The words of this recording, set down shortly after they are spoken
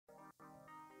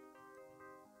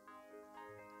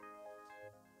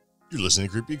You're listening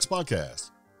to CreepGeeks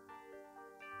Podcast.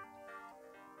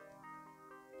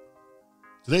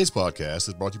 Today's podcast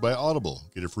is brought to you by Audible.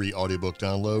 Get a free audiobook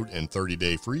download and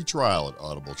 30-day free trial at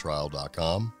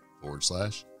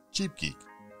audibletrial.com/CheapGeek.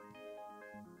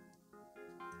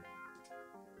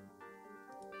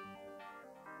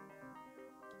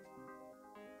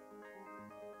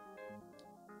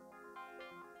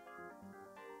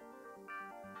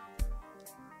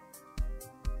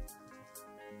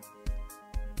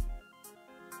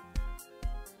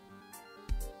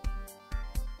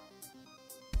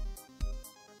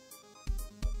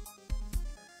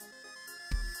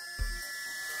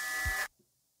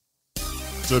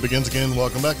 So it begins again.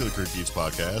 Welcome back to the CreepGeeks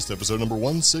Podcast, episode number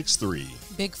 163.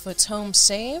 Bigfoot's home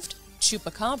saved,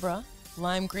 Chupacabra,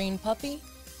 lime green puppy,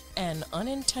 and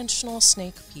unintentional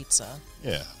snake pizza.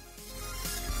 Yeah.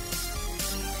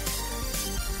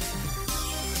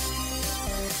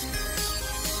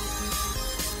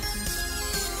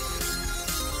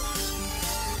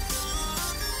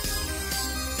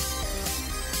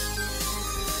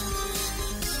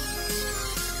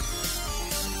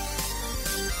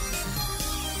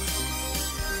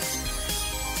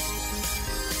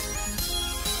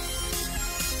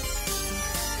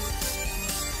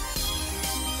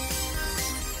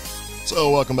 So,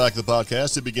 welcome back to the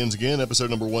podcast. It begins again, episode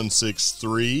number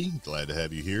 163. Glad to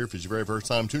have you here. If it's your very first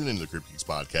time tuning into the CreepGeeks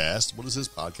Podcast, what is this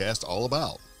podcast all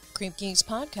about? CreepGeeks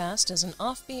Podcast is an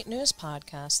offbeat news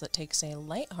podcast that takes a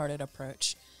lighthearted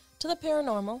approach to the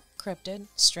paranormal, cryptid,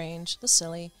 strange, the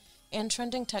silly, and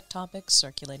trending tech topics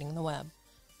circulating the web,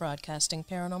 broadcasting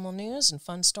paranormal news and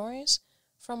fun stories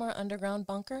from our underground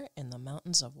bunker in the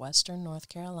mountains of western North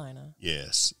Carolina.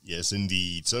 Yes,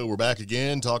 indeed. So we're back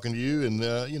again talking to you, and,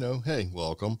 hey,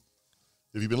 welcome.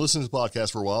 If you've been listening to the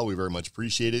podcast for a while, we very much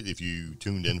appreciate it. If you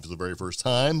tuned in for the very first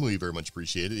time, we very much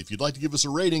appreciate it. If you'd like to give us a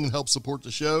rating and help support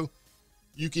the show,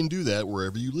 you can do that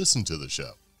wherever you listen to the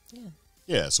show.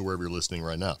 Yeah, so wherever you're listening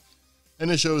right now.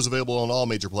 And this show is available on all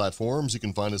major platforms. You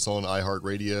can find us on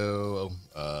iHeartRadio,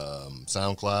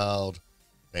 SoundCloud,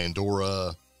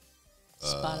 Pandora,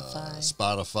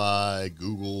 Spotify,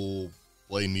 Google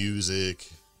Play Music.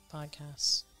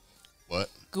 Podcasts. What?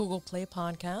 Google Play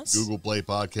Podcasts. Google Play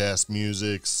Podcast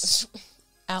Musics.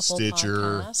 Apple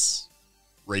Stitcher. Podcasts.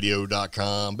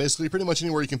 Radio.com. Basically, pretty much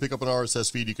anywhere you can pick up an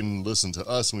RSS feed, you can listen to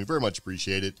us, and we very much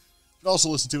appreciate it. You can also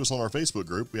listen to us on our Facebook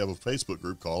group. We have a Facebook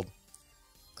group called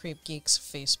CreepGeeks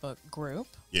Facebook group.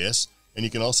 Yes. And you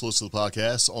can also listen to the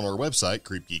podcast on our website,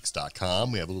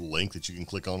 creepgeeks.com. We have a little link that you can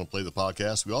click on and play the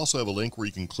podcast. We also have a link where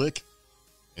you can click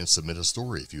and submit a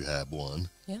story if you have one,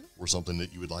 or something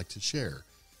that you would like to share.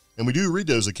 And we do read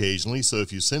those occasionally, so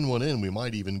if you send one in, we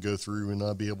might even go through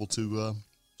and be able to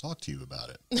talk to you about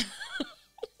it.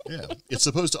 Yeah. It's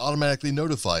supposed to automatically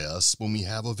notify us when we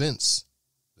have events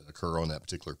that occur on that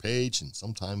particular page, and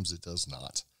sometimes it does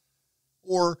not.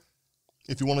 Or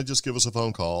if you want to just give us a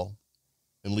phone call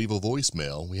and leave a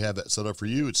voicemail, we have that set up for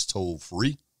you. It's toll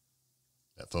free.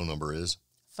 That phone number is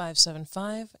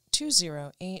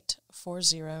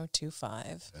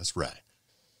 575-208-4025. That's right.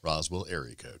 Roswell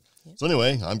area code. Yep. So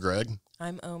anyway, I'm Greg.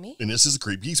 I'm Omi. And this is the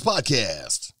CreepGeeks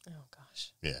Podcast. Oh,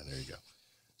 gosh. Yeah, there you go.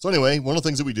 So anyway, one of the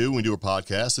things that we do when we do our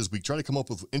podcast is we try to come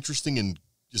up with interesting and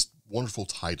just wonderful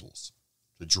titles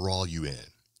to draw you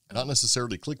in. Not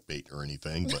necessarily clickbait or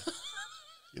anything, but,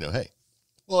 hey.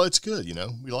 Well, it's good,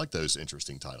 We like those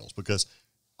interesting titles because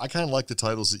I kind of like the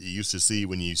titles that you used to see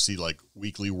when you see, like,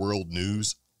 Weekly World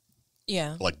News.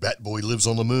 Yeah. Like Bat Boy Lives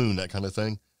on the Moon, that kind of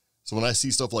thing. So when I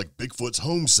see stuff like Bigfoot's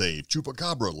home saved,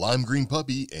 Chupacabra, lime green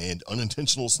puppy, and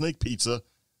unintentional snake pizza,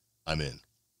 I'm in.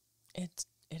 It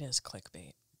is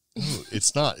clickbait. No,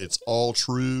 it's not. It's all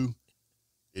true.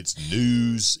 It's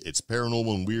news. It's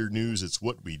paranormal and weird news. It's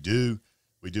what we do.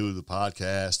 We do the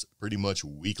podcast pretty much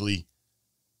weekly.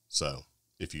 So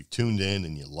if you've tuned in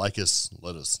and you like us,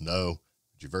 let us know.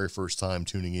 If it's your very first time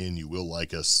tuning in, you will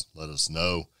like us. Let us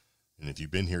know. And if you've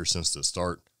been here since the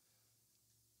start,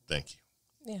 thank you.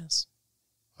 Yes.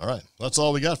 All right. That's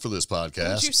all we got for this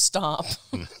podcast. Would you stop?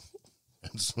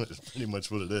 That's pretty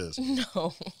much what it is.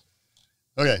 No.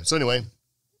 Okay. So anyway, a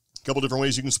couple different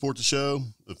ways you can support the show.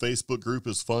 The Facebook group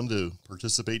is fun to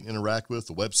participate and interact with.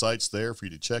 The website's there for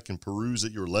you to check and peruse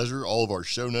at your leisure. All of our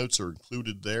show notes are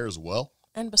included there as well.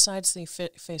 And besides the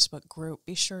Facebook group,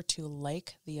 be sure to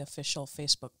like the official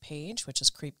Facebook page, which is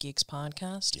CreepGeeks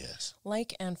Podcast. Yes.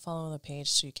 Like and follow the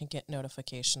page so you can get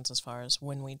notifications as far as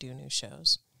when we do new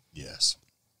shows. Yes.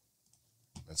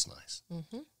 That's nice.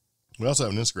 Mm-hmm. We also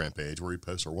have an Instagram page where we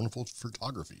post our wonderful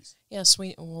photographies. Yes,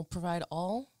 we will provide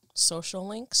all social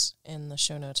links in the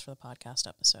show notes for the podcast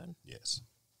episode. Yes.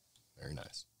 Very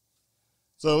nice.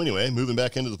 So anyway, moving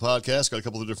back into the podcast, got a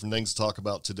couple of different things to talk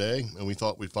about today, and we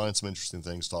thought we'd find some interesting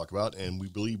things to talk about, and we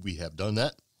believe we have done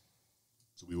that,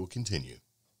 so we will continue.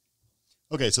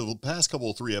 Okay, so the past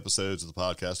 3 episodes of the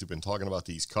podcast, we've been talking about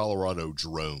these Colorado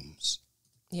drones.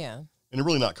 Yeah. And they're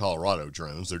really not Colorado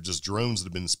drones. They're just drones that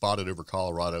have been spotted over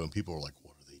Colorado, and people are like,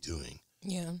 what are they doing?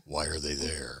 Yeah. Why are they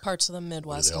there? Parts of the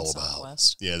Midwest and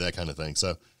Southwest. Yeah, that kind of thing.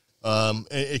 So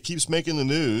it keeps making the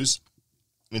news,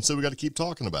 and so we got to keep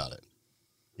talking about it.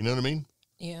 You know what I mean?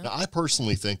 Yeah. Now, I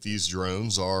personally think these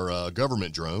drones are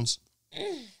government drones,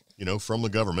 from the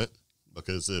government,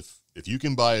 because if you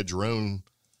can buy a drone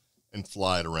and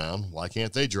fly it around, why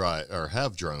can't they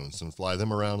have drones and fly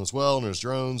them around as well? And there's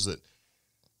drones that,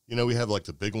 we have like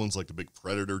the big ones, like the big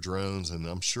Predator drones, and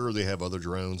I'm sure they have other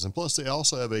drones. And plus they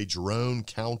also have a drone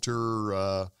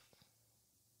counter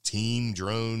team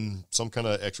drone, some kind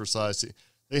of exercise.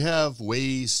 They have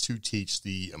ways to teach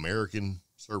the American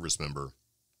service member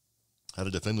how to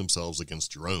defend themselves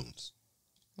against drones.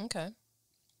 Okay.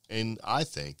 And I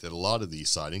think that a lot of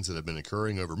these sightings that have been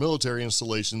occurring over military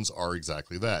installations are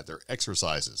exactly that. They're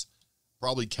exercises,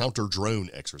 probably counter-drone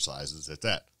exercises at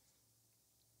that.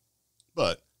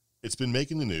 But it's been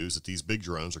making the news that these big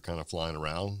drones are kind of flying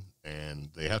around,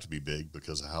 and they have to be big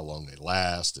because of how long they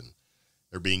last, and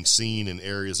they're being seen in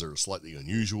areas that are slightly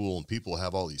unusual, and people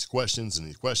have all these questions, and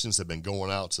these questions have been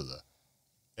going out to the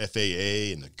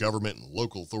FAA and the government and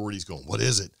local authorities going, what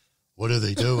is it? What are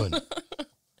they doing?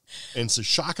 And so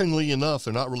shockingly enough,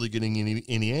 they're not really getting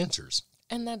any answers.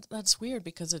 And that's weird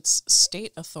because it's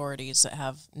state authorities that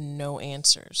have no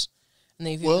answers. And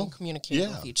they've even communicated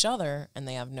with each other and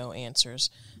they have no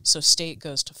answers. So state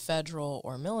goes to federal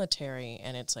or military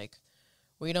and it's like,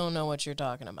 we don't know what you're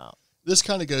talking about. This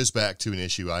kind of goes back to an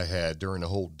issue I had during the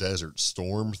whole Desert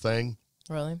Storm thing.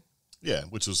 Really? Yeah,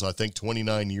 which was, I think,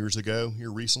 29 years ago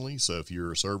here recently. So if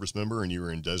you're a service member and you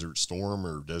were in Desert Storm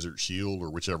or Desert Shield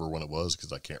or whichever one it was,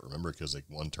 because I can't remember because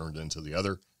one turned into the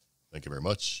other. Thank you very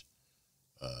much.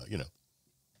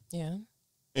 Yeah.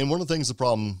 And one of the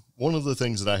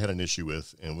things that I had an issue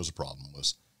with and was a problem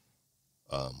was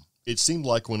it seemed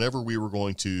like whenever we were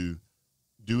going to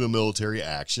do a military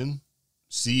action,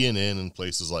 CNN and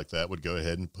places like that would go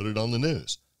ahead and put it on the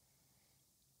news.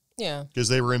 Yeah. Because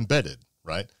they were embedded,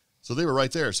 right? So they were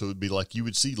right there. So it would be like you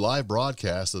would see live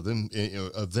broadcasts of them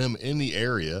in the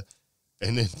area,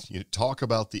 and then you talk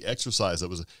about the exercise that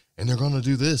was, and they're going to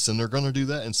do this and they're going to do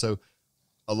that. And so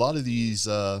a lot of these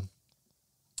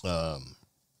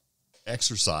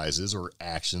exercises or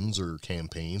actions or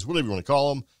campaigns, whatever you want to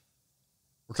call them,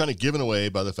 were kind of given away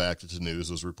by the fact that the news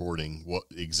was reporting what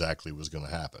exactly was going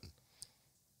to happen.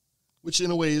 Which in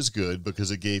a way is good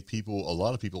because it gave a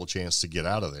lot of people a chance to get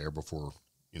out of there before,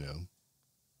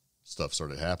 stuff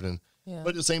started happening. Yeah.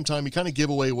 But at the same time, you kind of give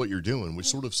away what you're doing, which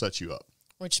sort of sets you up.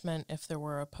 Which meant if there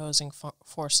were opposing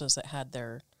forces that had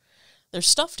their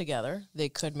stuff together, they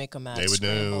could make a mad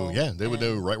scramble. They would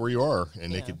know right where you are,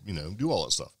 and they could, do all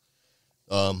that stuff.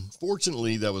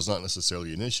 Fortunately, that was not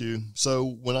necessarily an issue. So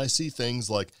when I see things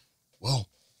like, well,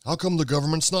 how come the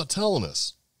government's not telling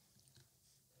us?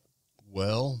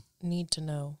 Well, need to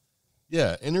know.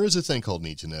 Yeah, and there is a thing called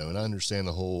need to know, and I understand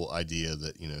the whole idea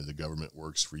that, the government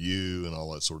works for you and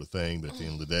all that sort of thing, but at the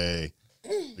end of the day,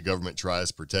 the government tries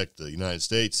to protect the United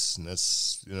States, and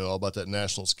that's, all about that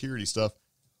national security stuff.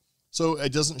 So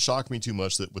it doesn't shock me too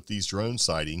much that with these drone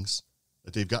sightings,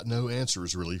 that they've got no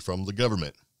answers really from the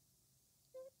government.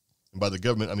 And by the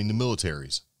government, I mean the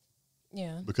militaries.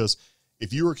 Yeah. Because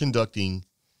if you were conducting,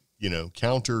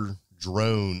 counter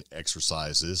drone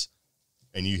exercises,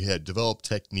 and you had developed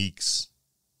techniques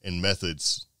and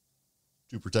methods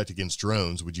to protect against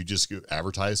drones, would you just go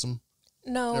advertise them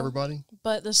to everybody?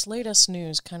 But this latest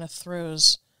news kind of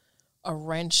throws a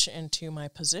wrench into my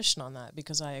position on that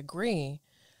because I agree.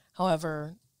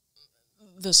 However,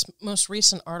 this most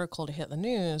recent article to hit the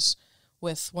news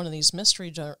with one of these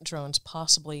mystery drones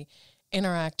possibly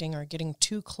interacting or getting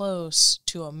too close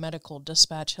to a medical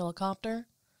dispatch helicopter,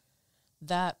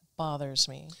 that bothers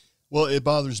me. Well, it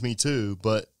bothers me too,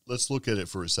 but let's look at it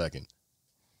for a second.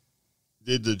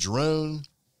 Did the drone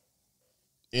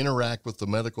interact with the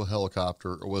medical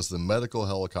helicopter, or was the medical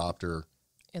helicopter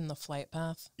in the flight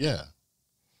path? Yeah.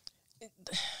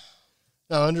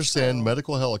 Now, I understand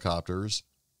medical helicopters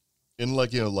in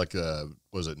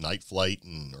was it night flight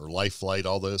or life flight,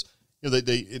 all those,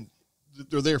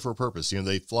 they're there for a purpose.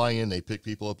 They fly in, they pick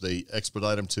people up, they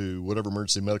expedite them to whatever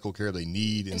emergency medical care they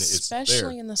need. And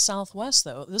especially in the Southwest,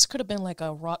 though. This could have been like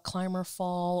a rock climber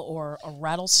fall or a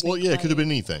rattlesnake. Well, yeah, bite. It could have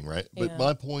been anything, right? Yeah. But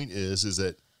my point is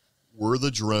that were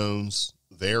the drones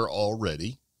there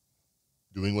already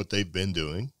doing what they've been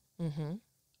doing? Mm-hmm.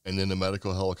 and then the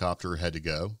medical helicopter had to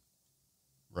go,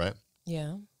 right?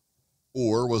 Yeah.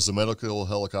 Or was the medical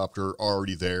helicopter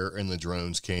already there and the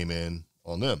drones came in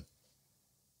on them?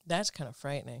 That's kind of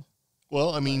frightening.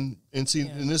 Well, I mean, and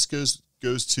this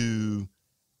goes to,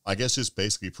 I guess, just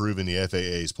basically proving the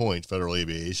FAA's point, Federal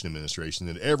Aviation Administration,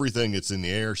 that everything that's in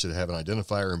the air should have an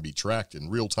identifier and be tracked in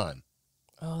real time.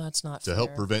 Oh, that's not fair. To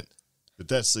help prevent. But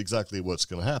that's exactly what's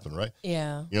going to happen, right?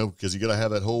 Yeah. Because you got to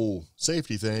have that whole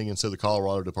safety thing. And so the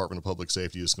Colorado Department of Public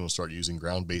Safety is going to start using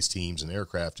ground-based teams and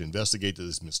aircraft to investigate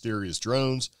these mysterious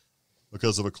drones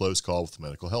because of a close call with the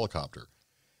medical helicopter.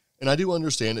 And I do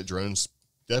understand that drones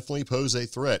definitely pose a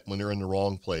threat when they're in the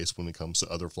wrong place when it comes to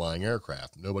other flying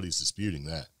aircraft. Nobody's disputing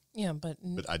that. Yeah, but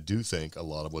I do think a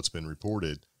lot of what's been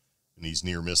reported and these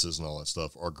near misses and all that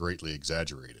stuff are greatly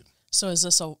exaggerated. So is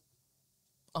this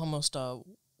almost a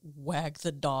wag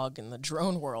the dog in the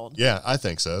drone world? Yeah, I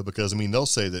think so, because I mean they'll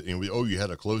say that you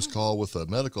had a close call with a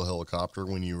medical helicopter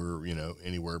when you were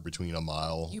anywhere between a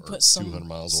mile or 200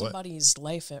 miles away. Somebody's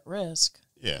life at risk.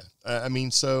 Yeah, I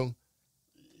mean, so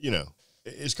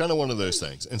it's kind of one of those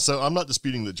things, and so I'm not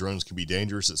disputing that drones can be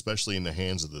dangerous, especially in the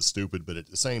hands of the stupid, but at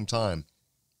the same time,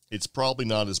 it's probably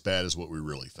not as bad as what we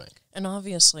really think. And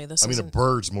obviously a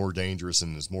bird's more dangerous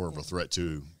and is more of a threat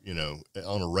to,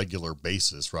 on a regular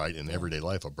basis, right? In everyday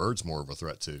life, a bird's more of a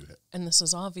threat to. And this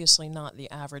is obviously not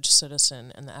the average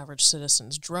citizen and the average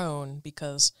citizen's drone,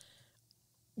 because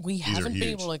we haven't been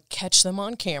able to catch them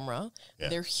on camera. Yeah.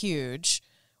 They're huge.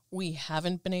 We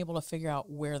haven't been able to figure out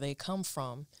where they come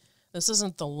from. This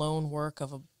isn't the lone work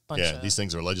of a these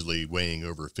things are allegedly weighing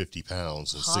over 50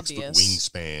 pounds and 6-foot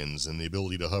wingspans and the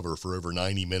ability to hover for over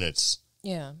 90 minutes.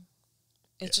 Yeah.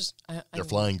 They're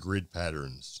flying grid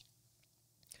patterns.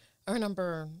 I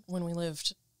remember when we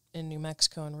lived in New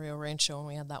Mexico in Rio Rancho, and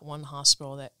we had that one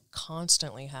hospital that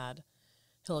constantly had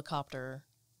helicopter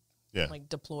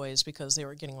deploys because they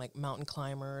were getting mountain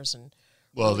climbers and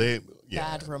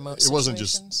bad remote situations. It wasn't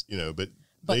just,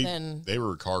 they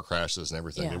were car crashes and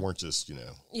everything. They weren't just,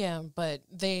 Yeah, but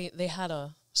they had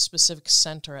a specific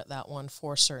center at that one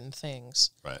for certain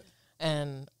things. Right.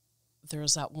 And there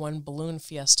was that one balloon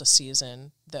fiesta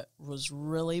season that was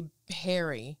really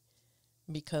hairy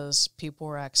because people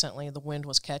were the wind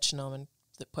was catching them and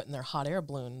putting their hot air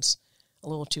balloons a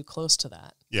little too close to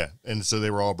that. Yeah, and so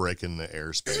they were all breaking the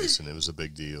airspace, and it was a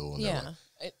big deal. And yeah.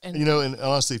 And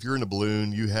honestly, if you're in a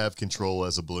balloon, you have control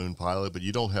as a balloon pilot, but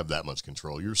you don't have that much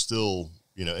control. You're still,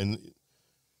 and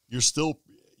you're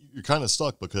kind of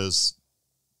stuck because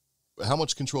how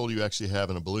much control do you actually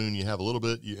have in a balloon? You have a little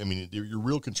bit. Your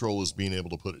real control is being able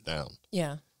to put it down.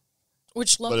 Yeah.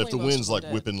 But if the wind's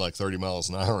whipping 30 miles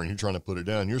an hour and you're trying to put it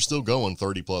down, you're still going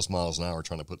 30 plus miles an hour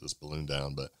trying to put this balloon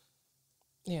down. But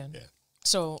yeah.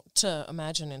 So to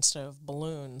imagine, instead of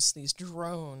balloons, these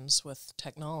drones with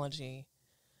technology.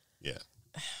 Yeah.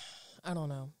 I don't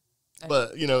know.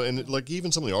 But, and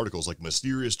even some of the articles,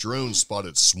 mysterious drones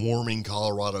spotted swarming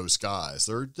Colorado skies.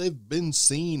 They've been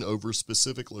seen over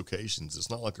specific locations. It's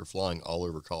not like they're flying all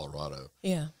over Colorado.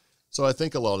 Yeah. So I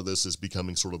think a lot of this is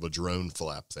becoming sort of a drone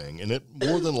flap thing. And it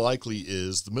more than likely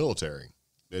is the military.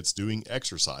 It's doing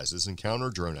exercises and counter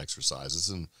drone exercises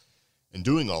and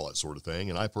doing all that sort of thing.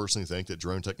 And I personally think that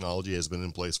drone technology has been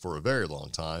in place for a very long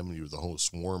time. The whole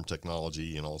swarm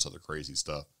technology and all this other crazy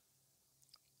stuff.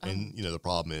 And, the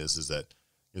problem is that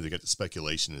they got the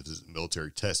speculation of military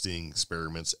testing,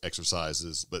 experiments,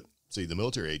 exercises. But, see, the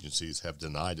military agencies have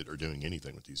denied it or doing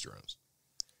anything with these drones.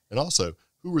 And also,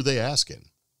 who are they asking?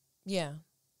 Yeah.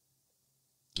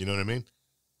 You know what I mean?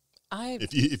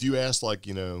 If you ask,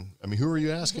 who are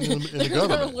you asking in the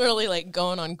government? Literally,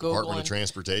 going on Google Department of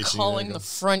Transportation, calling the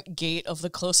front gate of the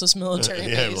closest military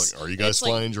base. Are you guys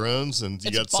flying drones? And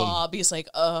you got Bob. He's you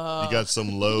got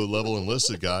some low level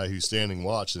enlisted guy who's standing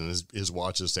watch, and his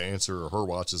watch is to answer, or her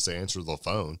watch is to answer the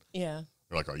phone. Yeah.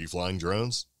 They're like, are you flying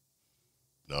drones?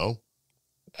 No.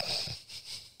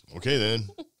 Okay, then.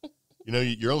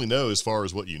 You only know as far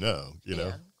as what you know.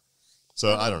 Yeah.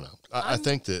 So I don't know. I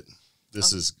think that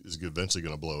this is eventually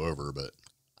going to blow over,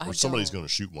 or somebody's going to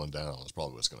shoot one down. That's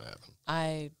probably what's going to happen.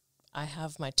 I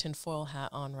have my tinfoil hat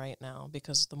on right now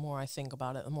because the more I think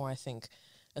about it, the more I think,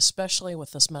 especially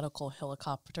with this medical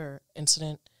helicopter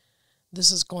incident,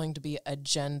 this is going to be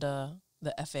agenda,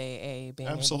 the FAA being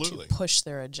able to push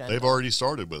their agenda. They've already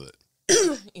started with it.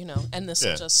 And this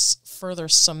will just further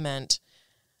cement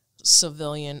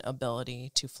civilian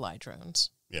ability to fly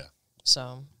drones. Yeah.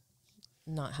 So,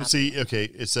 not happy. See, okay,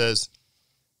 it says,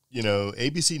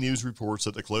 ABC News reports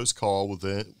that the close call with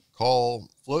the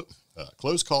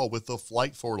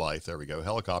Flight for Life, there we go,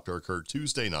 helicopter occurred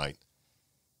Tuesday night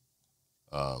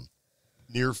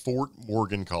near Fort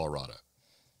Morgan, Colorado.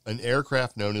 An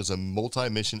aircraft known as a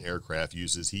multi-mission aircraft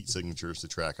uses heat signatures to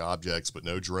track objects, but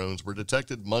no drones were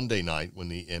detected Monday night when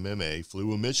the MMA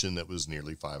flew a mission that was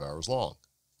nearly 5 hours long.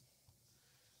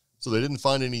 So they didn't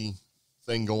find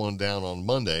anything going down on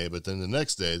Monday, but then the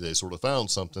next day they sort of found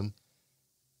something,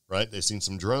 right? They've seen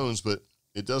some drones, but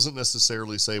it doesn't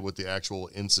necessarily say what the actual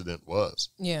incident was.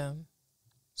 Yeah.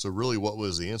 So really, what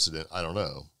was the incident? I don't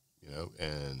know,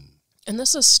 And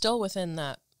this is still within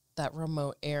that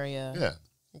remote area. Yeah.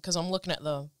 Because I'm looking at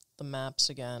the maps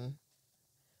again.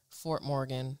 Fort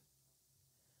Morgan.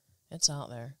 It's out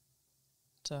there.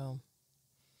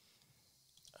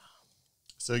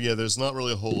 So, yeah, there's not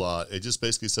really a whole lot. It just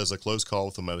basically says a close call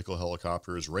with a medical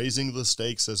helicopter is raising the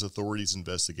stakes as authorities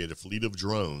investigate a fleet of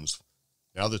drones.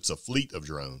 Now that's a fleet of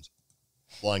drones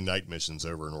flying night missions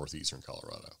over northeastern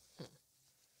Colorado.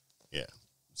 Yeah.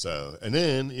 So, and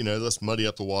then, let's muddy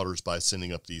up the waters by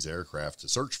sending up these aircraft to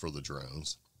search for the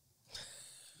drones.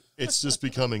 It's just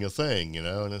becoming a thing,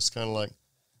 and it's kind of like,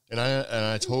 and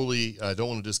I don't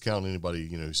want to discount anybody,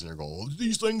 who's sitting there going, well,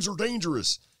 these things are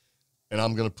dangerous. And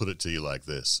I'm going to put it to you like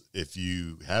this. If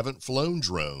you haven't flown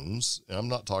drones, and I'm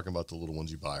not talking about the little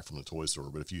ones you buy from the toy store,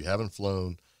 but if you haven't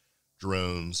flown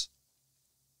drones,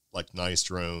 like nice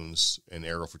drones and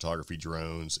aerial photography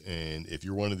drones, and if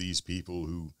you're one of these people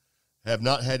who have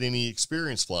not had any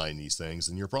experience flying these things,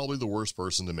 then you're probably the worst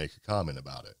person to make a comment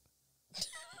about it.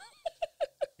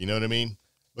 You know what I mean?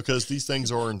 Because these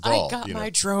things are involved. I got my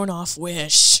drone off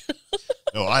Wish.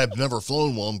 No, I have never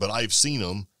flown one, but I've seen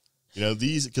them.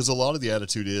 Because a lot of the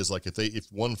attitude is like if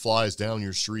one flies down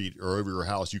your street or over your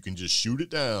house, you can just shoot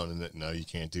it down. And no, you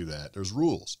can't do that. There's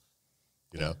rules,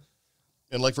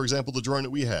 And like, for example, the drone that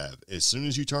we have, as soon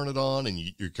as you turn it on and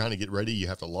you kind of get ready, you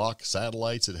have to lock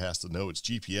satellites. It has to know its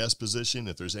GPS position.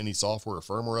 If there's any software or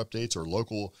firmware updates or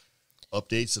local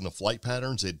updates in the flight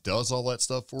patterns, it does all that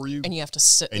stuff for you. And you have to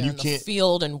sit there in the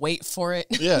field and wait for it.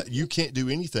 Yeah, you can't do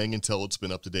anything until it's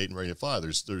been up to date and ready to fly.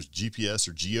 There's GPS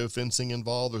or geofencing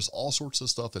involved. There's all sorts of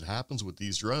stuff that happens with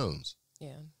these drones.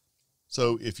 Yeah.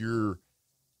 So if you're,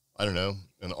 I don't know,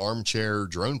 an armchair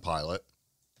drone pilot,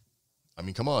 I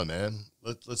mean, come on, man.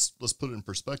 Let's put it in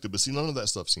perspective. But see, none of that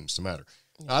stuff seems to matter.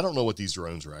 Yeah. I don't know what these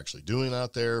drones are actually doing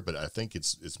out there, but I think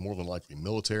it's more than likely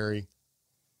military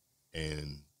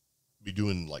and be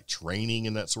doing like training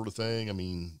and that sort of thing. I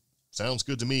mean, sounds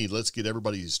good to me. Let's get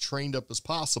everybody as trained up as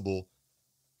possible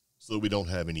so that we don't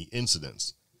have any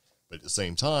incidents. But at the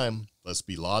same time, let's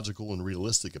be logical and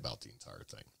realistic about the entire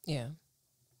thing. Yeah.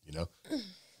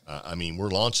 I mean, we're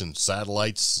launching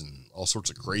satellites and all sorts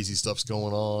of crazy stuff's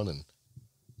going on, and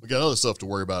we got other stuff to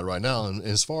worry about right now. And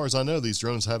as far as I know, these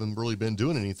drones haven't really been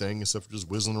doing anything except for just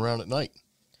whizzing around at night.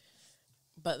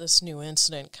 But this new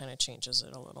incident kind of changes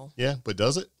it a little. Yeah, but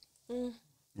does it?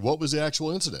 What was the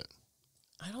actual incident?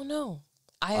 I don't know.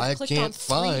 I clicked on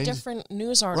three different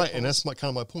news articles. Right, and that's kind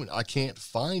of my point. I can't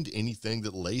find anything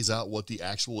that lays out what the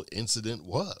actual incident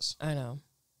was. I know.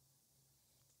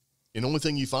 And the only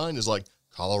thing you find is like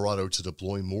Colorado to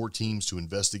deploy more teams to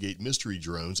investigate mystery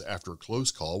drones after a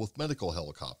close call with medical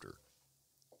helicopter.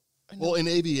 Well, in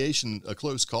aviation, a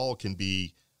close call can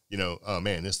be, oh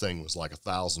man, this thing was like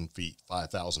 1,000 feet,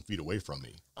 5,000 feet away from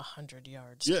me. 100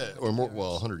 yards. Yeah, or more.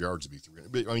 Well, 100 yards would be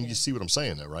 300. But I mean, you see what I'm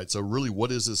saying though, right? So really,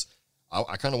 what is this?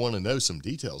 I kind of want to know some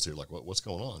details here, like what's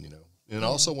going on, And I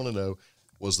also want to know,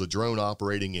 was the drone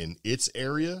operating in its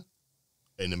area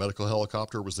and the medical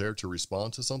helicopter was there to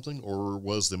respond to something, or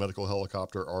was the medical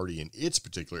helicopter already in its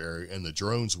particular area and the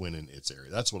drones went in its area?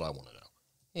 That's what I want to know.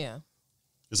 Yeah.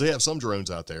 Because they have some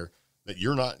drones out there that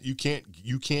you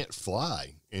can't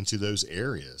fly into those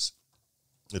areas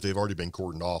if they've already been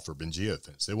cordoned off or been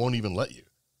geofenced. They won't even let you.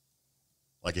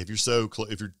 Like if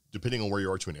you're depending on where you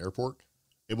are to an airport,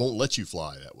 it won't let you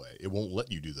fly that way. It won't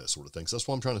let you do that sort of thing. So that's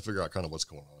why I'm trying to figure out kind of what's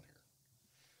going on here.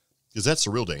 Because that's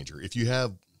the real danger. If you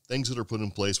have things that are put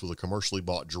in place with a commercially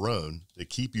bought drone that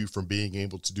keep you from being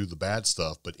able to do the bad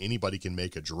stuff, but anybody can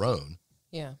make a drone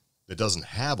that doesn't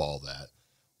have all that,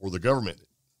 or the government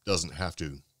doesn't have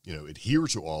to, adhere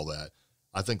to all that,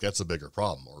 I think that's a bigger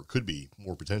problem, or it could be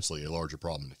more potentially a larger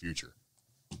problem in the future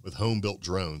with home-built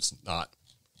drones not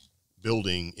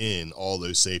building in all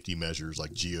those safety measures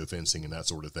like geofencing and that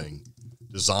sort of thing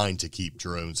designed to keep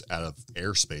drones out of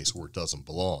airspace where it doesn't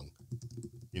belong.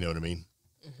 You know what I mean?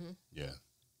 Mm-hmm. Yeah.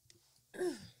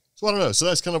 So I don't know. So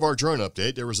that's kind of our drone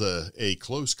update. There was a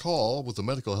close call with the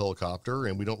medical helicopter,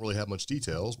 and we don't really have much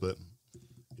details, but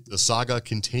the saga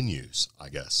continues, I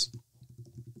guess.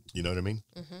 You know what I mean?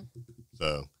 Mm-hmm.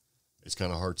 So it's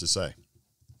kind of hard to say.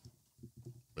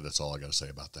 But that's all I got to say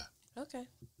about that. Okay.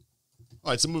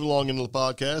 All right, so moving along into the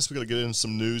podcast, we got to get into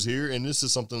some news here, and this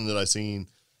is something that I seen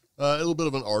A little bit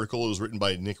of an article. It was written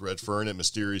by Nick Redfern at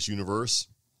Mysterious Universe.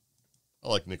 I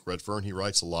like Nick Redfern. He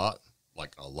writes a lot,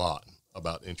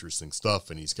 about interesting stuff,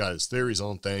 and he's got his theories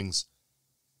on things.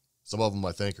 Some of them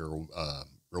I think are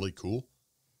really cool.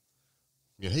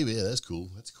 Hey, yeah, that's cool.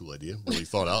 That's a cool idea. Really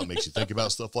thought out. It makes you think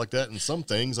about stuff like that. And some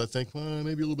things I think, well,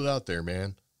 maybe a little bit out there,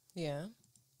 man. Yeah.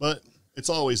 But it's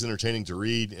always entertaining to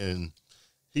read, and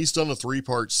he's done a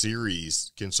 3-part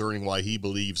series concerning why he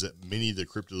believes that many of the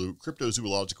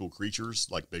cryptozoological creatures,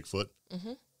 like Bigfoot,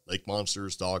 lake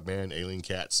monsters, dogman, alien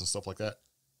cats, and stuff like that,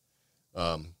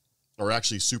 are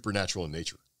actually supernatural in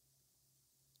nature.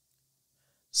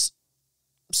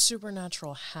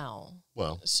 Supernatural how?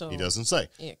 Well, he doesn't say.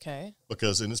 Okay.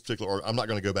 Because in this particular, I'm not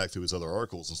going to go back through his other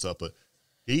articles and stuff, but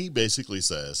he basically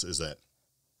says is that,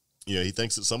 he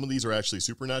thinks that some of these are actually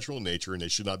supernatural in nature and they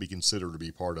should not be considered to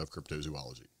be part of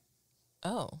cryptozoology.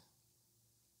 Oh.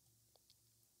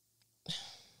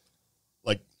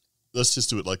 Like, let's just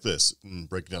do it like this and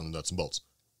break down the nuts and bolts.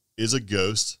 Is a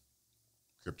ghost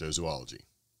cryptozoology?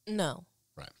 No.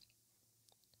 Right.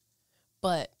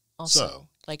 But also,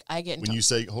 I get when you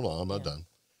say, hold on, I'm not done.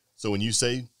 So when you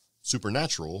say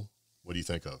supernatural, what do you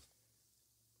think of?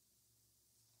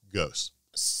 Ghosts.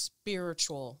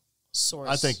 Spiritual source.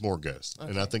 I think more ghosts. Okay.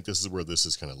 And I think this is where this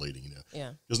is kind of leading,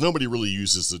 Yeah. Because nobody really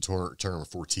uses the term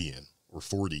Fortean or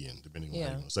Fortean, depending on how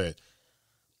you want to say it.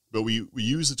 But we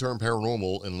use the term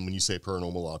paranormal, and when you say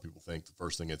paranormal, a lot of people think the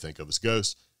first thing they think of is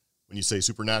ghosts. When you say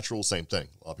supernatural, same thing.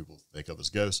 A lot of people think of as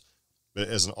ghosts. But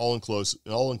as an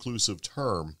all-inclusive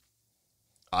term,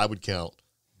 I would count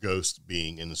ghost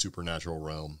being in the supernatural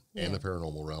realm and the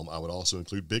paranormal realm. I would also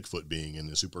include Bigfoot being in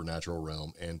the supernatural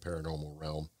realm and paranormal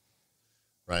realm,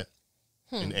 right?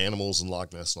 And animals and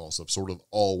Loch Ness and all stuff, sort of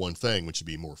all one thing, which would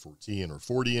be more Fortean or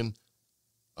Fortean.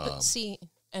 But see,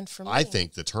 and for me, I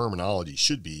think the terminology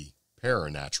should be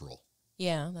paranatural.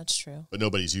 Yeah, that's true. But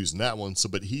nobody's using that one.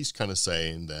 But he's kind of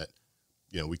saying that,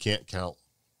 we can't count,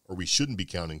 or we shouldn't be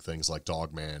counting things like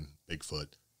Dogman,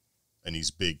 Bigfoot, and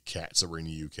these big cats that were in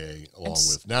the UK, along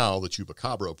with now the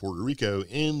Chupacabra of Puerto Rico,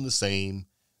 in the same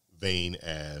vein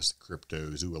as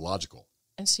cryptozoological.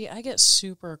 And see, I get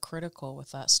super critical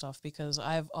with that stuff because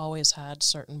I've always had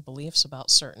certain beliefs about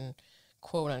certain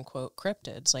quote-unquote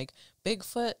cryptids. Like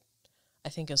Bigfoot, I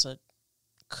think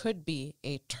could be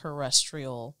a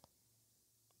terrestrial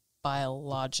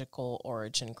biological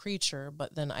origin creature,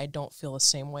 but then I don't feel the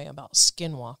same way about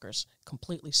skinwalkers,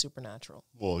 completely supernatural.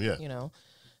 Well, yeah.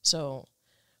 So,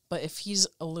 but if he's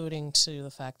alluding to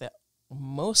the fact that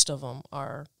most of them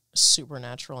are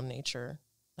supernatural in nature,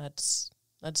 that's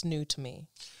new to me.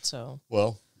 So,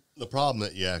 well, the problem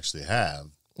that you actually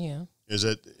have is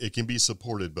that it can be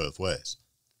supported both ways.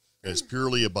 It's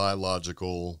purely a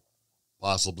biological,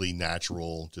 possibly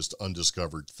natural, just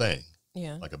undiscovered thing,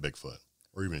 like a Bigfoot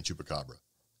or even a Chupacabra,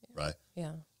 right?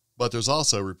 Yeah. But there's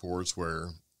also reports where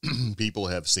people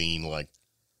have seen like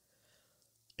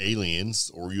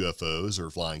aliens or UFOs or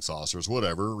flying saucers,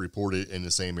 whatever, reported in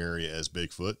the same area as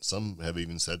Bigfoot. Some have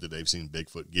even said that they've seen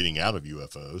Bigfoot getting out of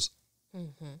UFOs.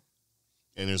 Mm-hmm.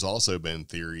 And there's also been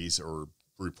theories or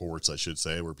reports, I should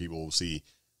say, where people will see,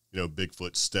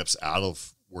 Bigfoot steps out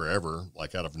of wherever,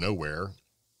 like out of nowhere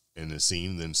in the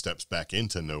scene, then steps back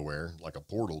into nowhere, like a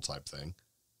portal type thing.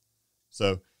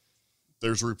 So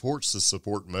there's reports to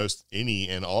support any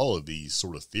and all of these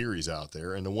sort of theories out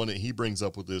there. And the one that he brings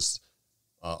up with this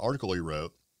article he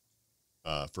wrote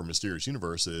for Mysterious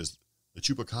Universe is the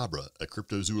Chupacabra, a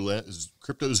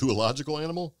cryptozoological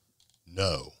animal?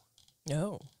 No.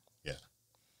 Yeah.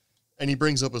 And he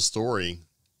brings up a story,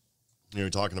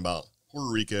 talking about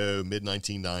Puerto Rico,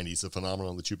 mid-1990s, the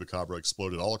phenomenon of the Chupacabra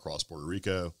exploded all across Puerto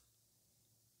Rico,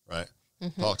 right?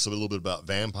 Mm-hmm. Talks a little bit about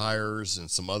vampires and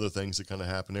some other things that kind of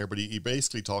happen there, but he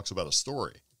basically talks about a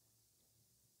story,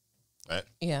 right?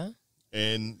 Yeah.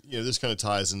 And, this kind of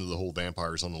ties into the whole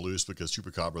vampires on the loose because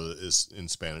Chupacabra is, in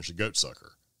Spanish, a goat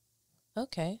sucker.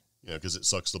 Okay. Because it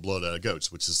sucks the blood out of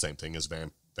goats, which is the same thing as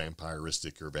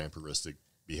vampiristic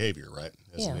behavior, right?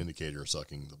 As an indicator of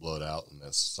sucking the blood out, and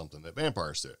that's something that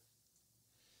vampires do.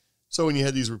 So when you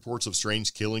had these reports of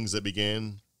strange killings that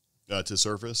began to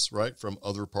surface, right, from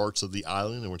other parts of the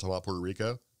island, and we're talking about Puerto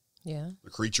Rico, the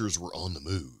creatures were on the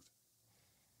move.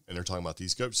 And they're talking about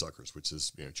these goat suckers, which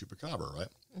is, Chupacabra, right?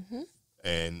 Mm-hmm.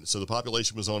 And so the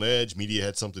population was on edge. Media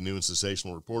had something new and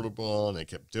sensational to report upon. They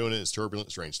kept doing it. It's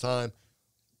turbulent, strange time.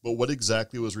 But what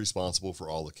exactly was responsible for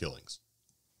all the killings?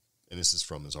 And this is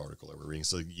from his article that we're reading.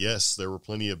 So, yes, there were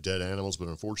plenty of dead animals, but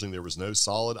unfortunately there was no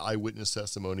solid eyewitness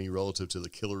testimony relative to the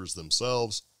killers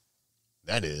themselves.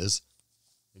 That is,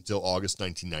 until August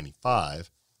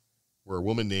 1995, where a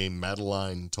woman named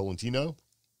Madeline Tolentino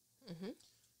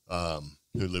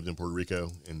who lived in Puerto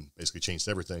Rico and basically changed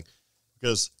everything,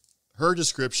 because her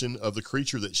description of the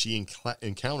creature that she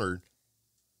encountered,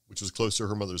 which was close to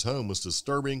her mother's home, was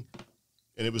disturbing.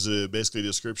 And it was basically a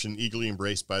description eagerly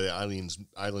embraced by the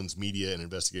island's media and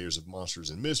investigators of monsters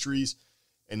and mysteries.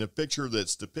 And the picture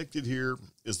that's depicted here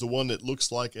is the one that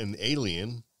looks like an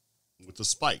alien with the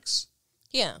spikes.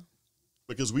 Yeah.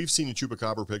 Because we've seen the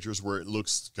Chupacabra pictures where it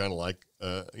looks kind of like,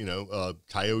 a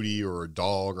coyote or a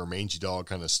dog or mangy dog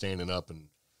kind of standing up and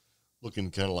looking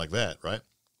kind of like that, right?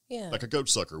 Yeah. Like a goat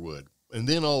sucker would. And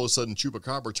then all of a sudden,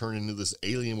 Chupacabra turned into this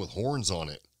alien with horns on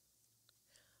it.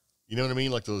 You know what I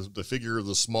mean? Like the figure of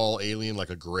the small alien, like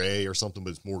a gray or something,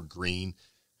 but it's more green,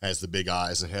 has the big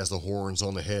eyes and has the horns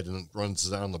on the head and runs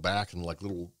down the back and like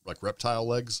little like reptile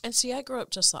legs. And see, I grew up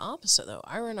just the opposite, though.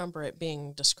 I remember it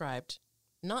being described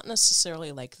not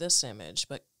necessarily like this image,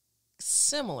 but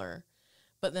similar.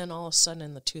 But then all of a sudden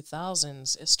in the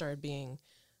 2000s, it started being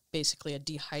basically a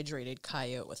dehydrated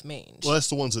coyote with mange. Well, that's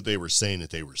the ones that they were saying that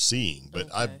they were seeing. But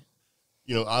okay.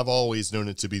 I've always known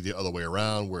it to be the other way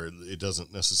around, where it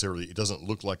doesn't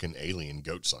look like an alien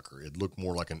goat sucker. It looked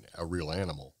more like a real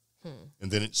animal.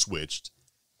 And then it switched,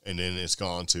 and then it's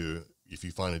gone to, if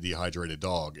you find a dehydrated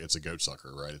dog, it's a goat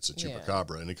sucker, right? It's a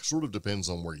Chupacabra. Yeah. And it sort of depends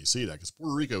on where you see that, because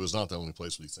Puerto Rico is not the only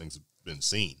place where these things have been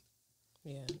seen.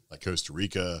 Yeah. Like Costa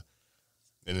Rica,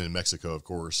 and then in Mexico, of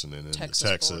course, and then in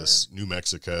Texas, New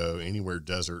Mexico, anywhere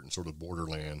desert and sort of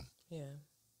borderland. Yeah.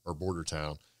 Or border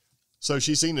town. So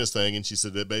she's seen this thing, and she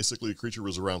said that basically the creature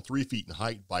was around 3 feet in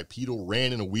height, bipedal,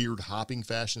 ran in a weird hopping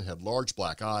fashion, had large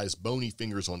black eyes, bony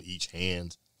fingers on each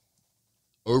hand,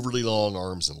 overly long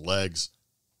arms and legs,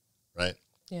 right?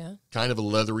 Yeah. Kind of a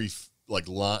leathery, like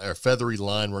line, or feathery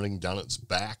line running down its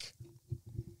back.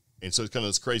 And so it's kind of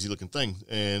this crazy looking thing.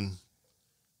 And,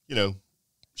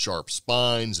 sharp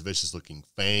spines, vicious looking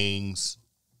fangs.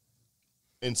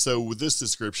 And so with this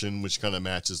description, which kind of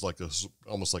matches like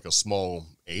almost like a small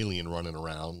alien running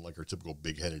around, like our typical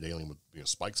big-headed alien with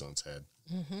spikes on its head,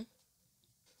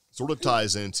 sort of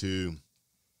ties into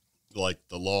like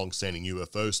the long-standing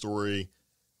UFO story.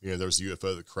 There's a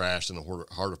UFO that crashed in the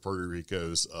heart of Puerto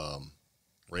Rico's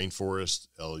rainforest,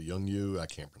 El Yungu. I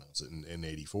can't pronounce it, in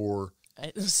 84.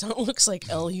 It looks like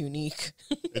El Unique.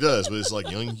 It does, but it's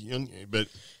like young.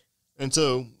 And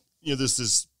so, this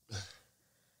is...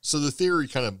 So the theory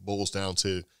kind of boils down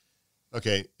to,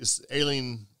 okay, this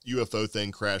alien UFO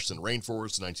thing crashed in the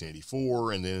rainforest in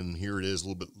 1984, and then here it is a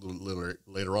little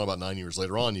later on, about 9 years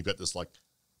later on, you've got this like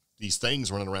these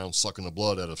things running around sucking the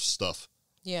blood out of stuff.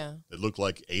 Yeah. That look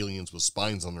like aliens with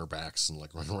spines on their backs and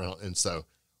like running around. And so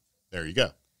there you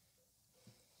go.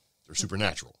 They're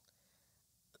supernatural.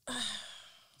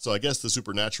 So I guess the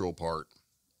supernatural part,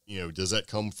 does that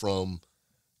come from,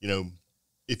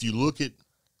 if you look at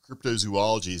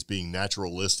cryptozoology as being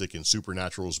naturalistic and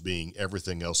supernatural as being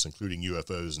everything else, including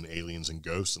UFOs and aliens and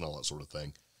ghosts and all that sort of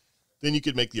thing, then you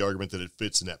could make the argument that it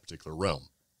fits in that particular realm.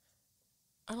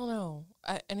 I don't know.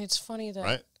 And it's funny that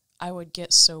right? I would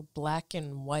get so black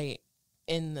and white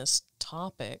in this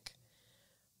topic,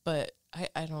 but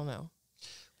I don't know.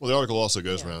 Well, the article also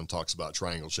goes around and talks about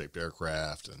triangle-shaped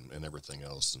aircraft and everything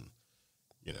else and,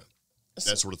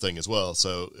 that sort of thing as well.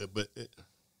 So,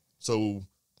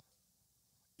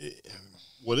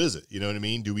 what is it? You know what I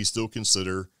mean? Do we still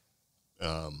consider,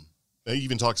 it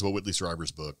even talks about Whitley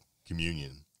Strieber's book,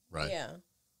 Communion, right? Yeah.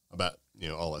 About,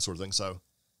 all that sort of thing. So,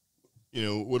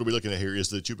 what are we looking at here? Is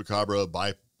the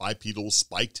Chupacabra bipedal,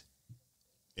 spiked,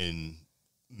 and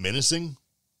menacing?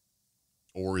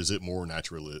 Or is it more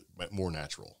natural?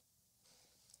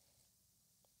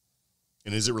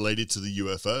 And is it related to the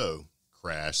UFO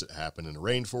crash that happened in the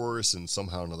rainforest and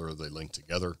somehow or another are they linked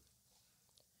together?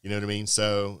 You know what I mean?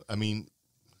 So, I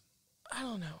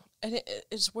don't know. And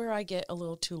it's where I get a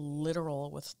little too literal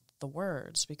with the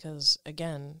words because,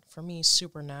 again, for me,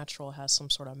 supernatural has some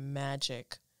sort of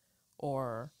magic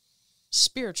or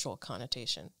spiritual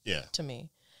connotation to me.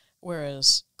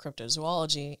 Whereas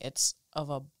cryptozoology, it's of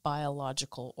a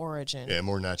biological origin. Yeah,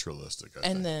 more naturalistic, I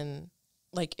think. Then,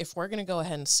 like, if we're going to go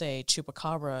ahead and say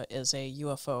Chupacabra is a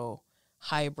UFO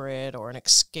hybrid or an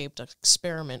escaped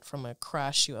experiment from a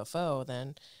crash UFO,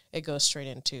 then it goes straight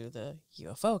into the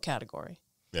UFO category.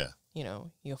 Yeah.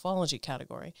 Ufology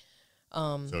category.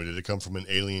 So did it come from an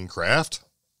alien craft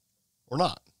or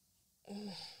not?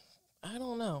 I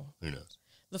don't know. Who knows?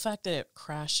 The fact that it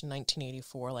crashed in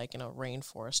 1984, like in a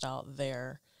rainforest out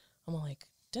there, I'm like,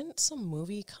 didn't some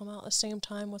movie come out at the same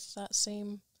time with that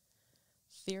same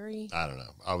theory? I don't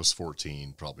know. I was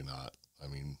 14, probably not.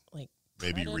 Like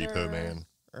maybe Predator, Repo Man.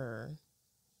 Or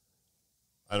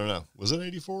I don't know. Was it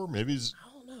 84? Maybe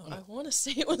I don't know. I want to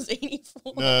say it was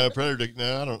 84. No, Predator.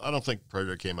 No, I don't think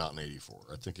Predator came out in 84.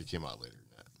 I think it came out later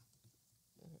than that.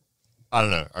 I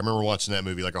don't know. I remember watching that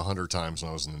movie like 100 times when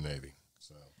I was in the Navy.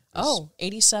 So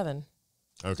 87.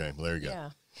 Okay, well, there you go. Yeah.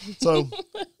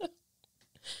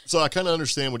 So I kind of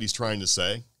understand what he's trying to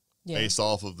say based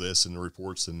off of this and the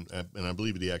reports, and I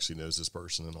believe that he actually knows this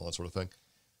person and all that sort of thing.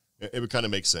 It would kind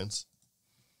of make sense.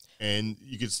 And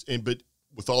you could, but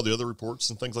with all the other reports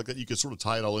and things like that, you could sort of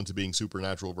tie it all into being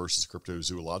supernatural versus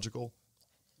cryptozoological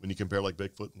when you compare like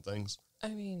Bigfoot and things. I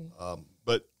mean,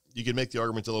 but you could make the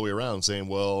argument the other way around, saying,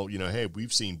 well, hey,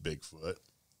 we've seen Bigfoot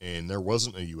and there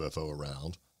wasn't a UFO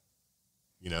around,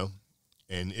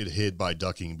 and it hid by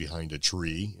ducking behind a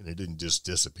tree and it didn't just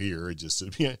disappear. It just,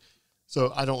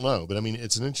 so I don't know, but I mean,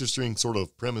 it's an interesting sort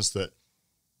of premise that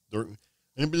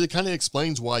it kind of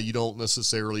explains why you don't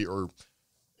necessarily, or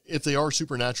if they are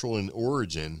supernatural in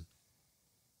origin,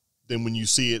 then when you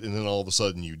see it and then all of a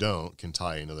sudden you don't, can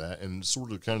tie into that. And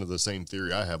sort of kind of the same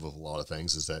theory I have with a lot of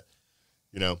things is that,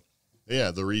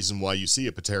 the reason why you see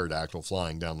a pterodactyl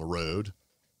flying down the road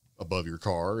above your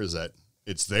car is that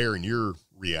it's there in your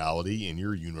reality, in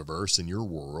your universe, in your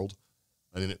world,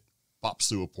 and then it pops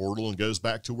through a portal and goes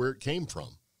back to where it came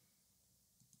from.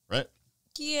 Right?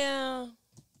 Yeah.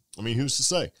 I mean, who's to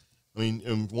say? I mean,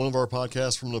 in one of our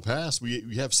podcasts from the past,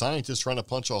 we have scientists trying to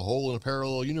punch a hole in a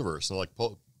parallel universe. And like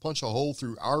punch a hole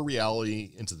through our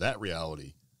reality into that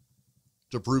reality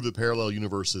to prove that parallel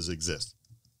universes exist.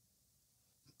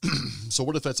 So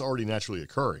what if that's already naturally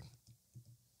occurring?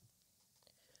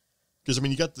 Because, I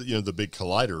mean, you got the big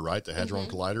collider, right? The Hadron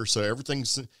Collider. So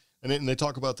everything's, and they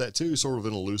talk about that too, sort of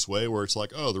in a loose way, where it's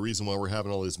like, oh, the reason why we're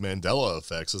having all these Mandela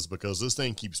effects is because this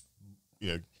thing keeps,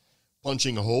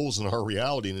 punching holes in our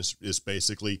reality, and it's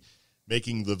basically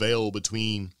making the veil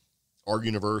between our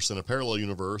universe and a parallel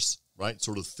universe, right,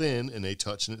 sort of thin, and they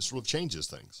touch, and it sort of changes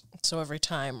things. So every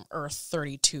time Earth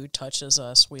 32 touches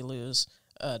us, we lose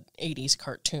an 80s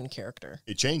cartoon character.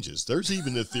 It changes. There's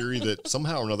even the theory that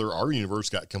somehow or another our universe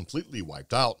got completely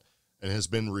wiped out and has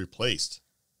been replaced,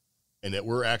 and that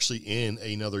we're actually in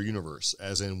another universe,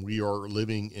 as in we are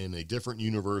living in a different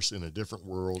universe, in a different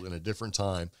world, in a different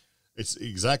time. It's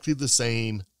exactly the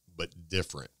same, but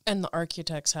different. And the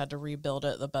architects had to rebuild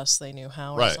it the best they knew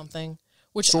how, or right. something.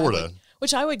 Which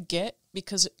I would get,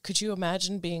 because could you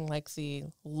imagine being like the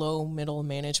low middle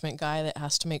management guy that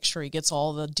has to make sure he gets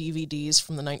all the DVDs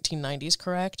from the 1990s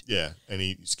correct? Yeah, and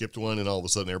he skipped one, and all of a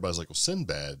sudden everybody's like, well,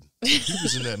 Sinbad, he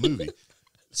was in that movie.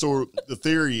 So the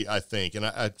theory, I think, and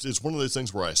it's one of those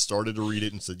things where I started to read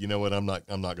it and said, you know what, I'm not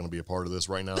going to be a part of this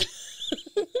right now,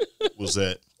 was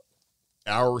that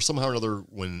somehow or another,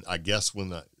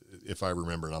 if I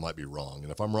remember, and I might be wrong,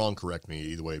 and if I'm wrong, correct me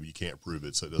either way, but you can't prove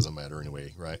it, so it doesn't matter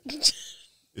anyway, right?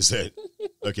 Is that,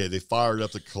 okay, they fired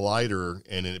up the collider,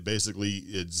 and it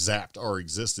zapped our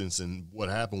existence, and what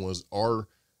happened was our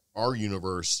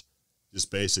universe just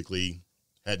basically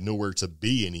had nowhere to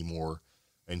be anymore,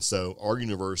 and so our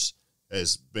universe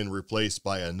has been replaced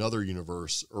by another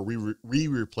universe, or we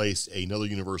replaced another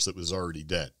universe that was already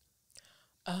dead.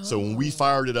 Oh. So when we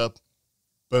fired it up,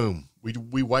 boom,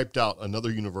 we wiped out another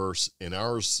universe in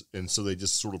ours, and so they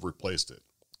just sort of replaced it.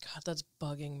 God, that's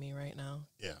bugging me right now.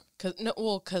 Yeah.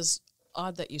 Because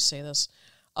odd that you say this.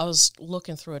 I was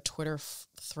looking through a Twitter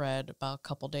thread about a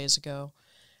couple days ago,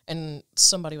 and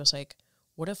somebody was like,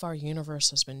 what if our universe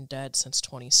has been dead since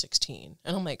 2016?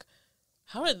 And I'm like,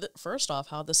 first off,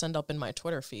 how'd this end up in my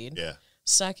Twitter feed? Yeah.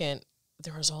 Second,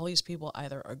 there was all these people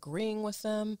either agreeing with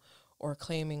them or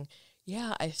claiming,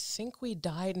 yeah, I think we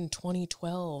died in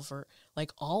 2012, or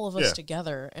like all of us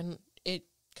together, and it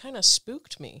kind of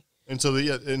spooked me. And so,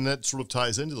 and that sort of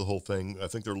ties into the whole thing. I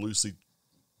think they're loosely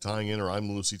tying in, or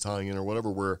I'm loosely tying in, or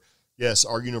whatever, where, yes,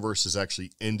 our universe has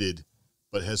actually ended,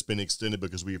 but has been extended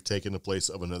because we have taken the place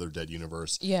of another dead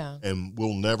universe. Yeah. And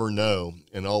we'll never know.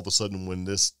 And all of a sudden,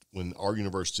 when our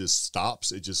universe just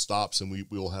stops, it just stops, and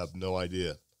we'll have no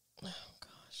idea.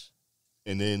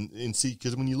 And see,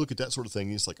 because when you look at that sort of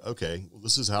thing, it's like, okay, well,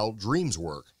 this is how dreams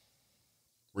work,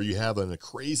 where you have a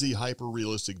crazy,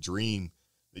 hyper-realistic dream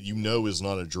that is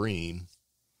not a dream.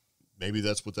 Maybe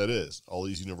that's what that is. All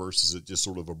these universes that just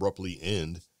sort of abruptly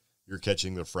end, you're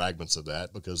catching the fragments of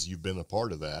that because you've been a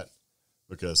part of that.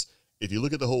 Because if you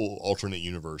look at the whole alternate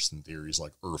universe and theories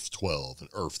like Earth 12 and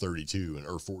Earth 32 and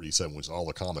Earth 47, which all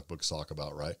the comic books talk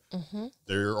about, right? Mm-hmm.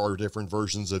 There are different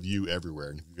versions of you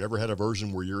everywhere. And if you've ever had a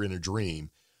version where you're in a dream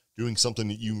doing something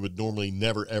that you would normally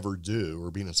never, ever do,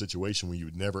 or be in a situation where you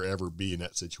would never, ever be in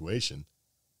that situation,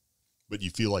 but you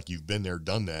feel like you've been there,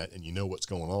 done that, and you know what's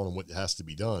going on and what has to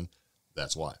be done,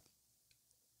 that's why.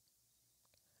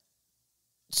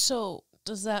 So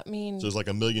does that mean... So there's like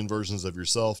a million versions of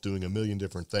yourself doing a million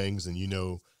different things, and you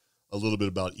know a little bit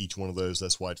about each one of those.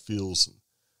 That's why it feels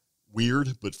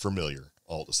weird but familiar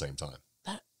all at the same time.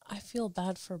 I feel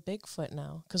bad for Bigfoot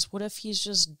now, because what if he's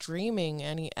just dreaming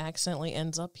and he accidentally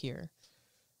ends up here?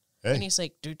 Hey. And he's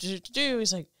like, do.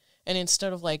 He's like, and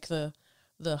instead of like the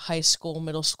high school,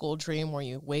 middle school dream where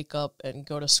you wake up and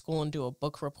go to school and do a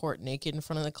book report naked in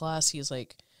front of the class, he's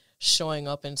like showing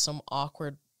up in some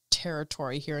awkward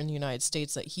territory here in the United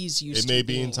States that he's used to. It may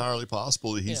be entirely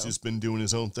possible that he's just been doing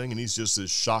his own thing, and he's just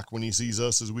as shocked when he sees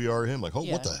us as we are him. Like,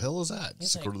 what the hell is that?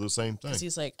 It's sort of the same thing.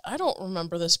 He's like, I don't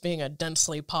remember this being a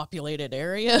densely populated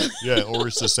area. Yeah, or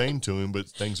it's the same to him, but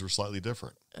things were slightly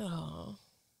different. Oh.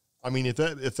 I mean, if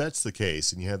that's the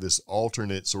case, and you have this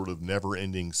alternate sort of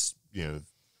never-ending,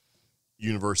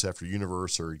 universe after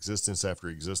universe or existence after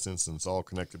existence, and it's all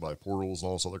connected by portals and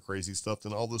all this other crazy stuff,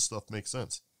 then all this stuff makes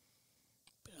sense.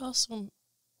 It also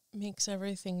makes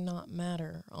everything not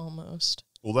matter, almost.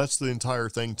 Well, that's the entire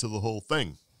thing to the whole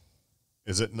thing,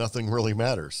 is that nothing really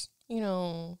matters.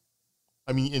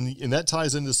 I mean, and that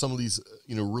ties into some of these,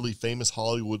 really famous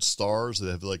Hollywood stars that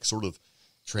have, like, sort of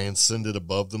transcended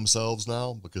above themselves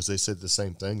now because they said the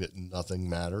same thing, that nothing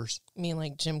matters. You mean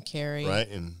like Jim Carrey? Right,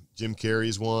 and Jim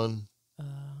Carrey's one.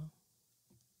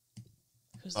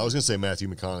 I was going to say Matthew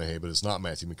McConaughey, but it's not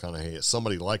Matthew McConaughey. It's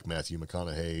somebody like Matthew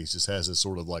McConaughey. He just has this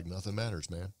sort of like, nothing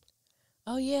matters, man.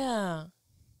 Oh, yeah.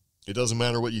 It doesn't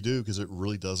matter what you do because it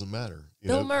really doesn't matter.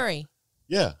 Bill Murray.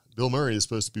 Yeah, Bill Murray is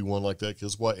supposed to be one like that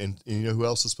because what? And you know who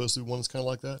else is supposed to be one that's kind of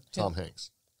like that? Tom Hanks.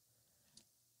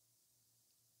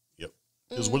 Yep.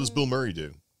 Because what does Bill Murray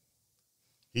do?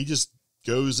 He just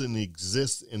goes and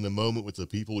exists in the moment with the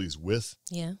people he's with.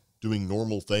 Yeah. Doing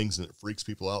normal things, and it freaks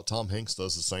people out. Tom Hanks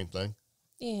does the same thing.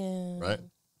 Yeah. Right?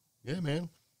 Yeah, man.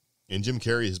 And Jim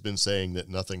Carrey has been saying that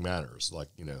nothing matters. Like,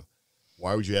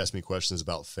 why would you ask me questions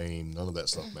about fame? None of that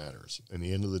stuff matters. In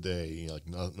the end of the day, like,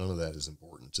 none of that is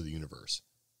important to the universe.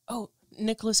 Oh,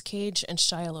 Nicolas Cage and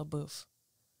Shia LaBeouf.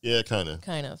 Yeah, kind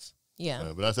of.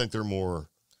 Yeah. But I think they're more,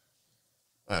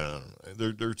 I don't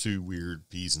know. They're two weird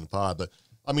peas in the pod. But,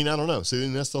 I mean, I don't know.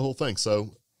 See, that's the whole thing.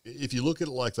 So, if you look at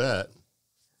it like that,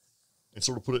 and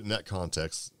sort of put it in that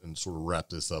context and sort of wrap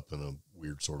this up in a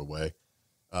weird sort of way,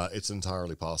 it's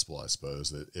entirely possible, I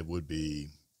suppose, that it would be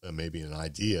maybe an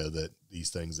idea that these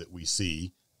things that we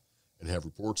see and have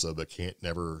reports of but can't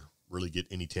never really get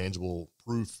any tangible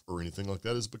proof or anything like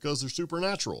that is because they're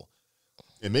supernatural.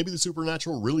 And maybe the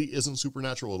supernatural really isn't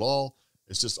supernatural at all.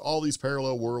 It's just all these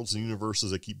parallel worlds and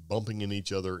universes that keep bumping into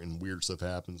each other and weird stuff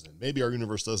happens. And maybe our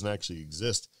universe doesn't actually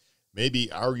exist.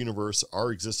 Maybe our universe,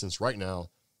 our existence right now,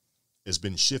 has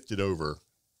been shifted over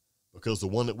because the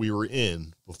one that we were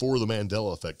in before the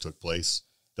Mandela effect took place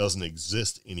doesn't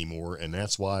exist anymore. And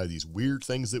that's why these weird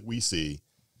things that we see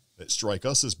that strike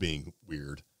us as being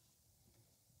weird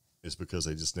is because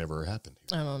they just never happened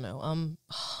here. I don't know. I'm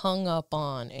hung up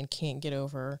on and can't get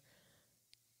over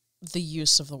the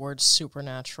use of the word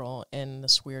supernatural in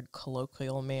this weird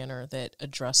colloquial manner that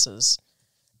addresses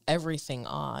everything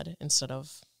odd instead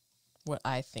of what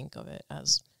I think of it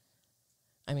as.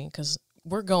 I mean, because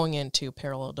we're going into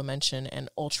parallel dimension and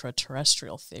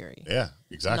ultra-terrestrial theory. Yeah,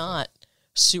 exactly. Not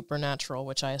supernatural,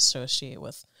 which I associate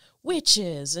with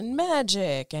witches and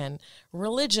magic and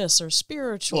religious or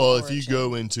spiritual origin. If you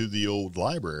go into the old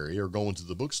library or go into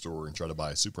the bookstore and try to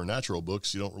buy supernatural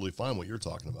books, you don't really find what you're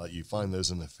talking about. You find those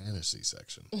in the fantasy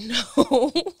section.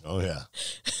 No. Oh, yeah.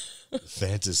 The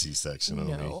fantasy section.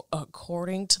 No,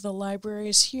 according to the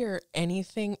libraries here,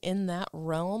 anything in that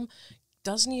realm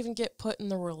doesn't even get put in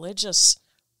the religious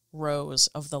rows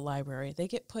of the library. They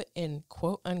get put in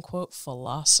quote-unquote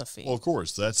philosophy. Well, of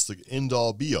course, that's the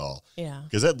end-all, be-all. Yeah.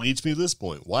 Because that leads me to this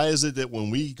point. Why is it that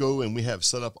when we go and we have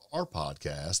set up our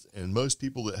podcast, and most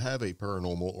people that have a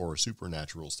paranormal or a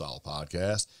supernatural style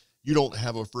podcast, you don't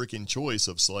have a freaking choice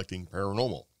of selecting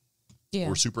paranormal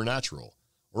or supernatural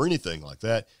or anything like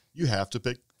that. You have to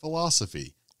pick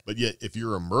philosophy. But yet, if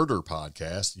you're a murder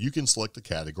podcast, you can select the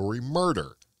category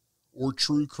murder or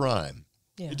true crime.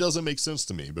 Yeah. It doesn't make sense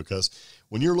to me because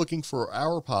when you're looking for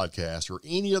our podcast or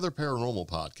any other paranormal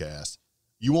podcast,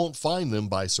 you won't find them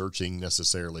by searching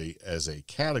necessarily as a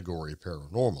category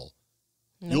paranormal.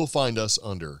 Nope. You'll find us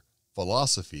under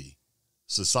philosophy,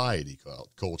 society,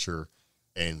 culture,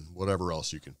 and whatever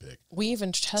else you can pick. We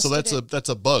even tested that's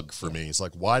a bug for me. It's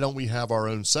like, why don't we have our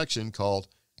own section called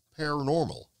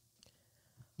paranormal?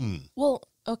 Well,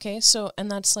 okay, so, and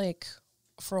that's like,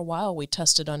 for a while we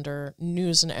tested under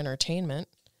news and entertainment.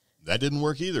 That didn't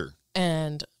work either.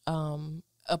 And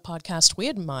a podcast we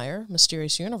admire,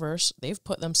 Mysterious Universe, they've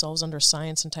put themselves under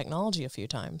science and technology a few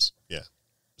times. Yeah.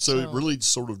 So it really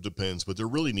sort of depends, but there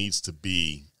really needs to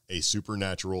be a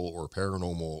supernatural or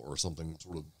paranormal or something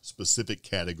sort of specific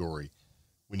category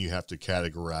when you have to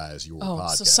categorize your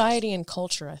podcast. Society and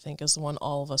culture, I think, is the one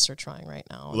all of us are trying right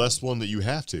now. Well, that's the one that you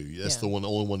have to. That's the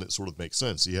only one that sort of makes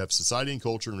sense. You have society and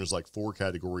culture, and there's like 4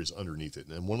 categories underneath it.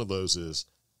 And one of those is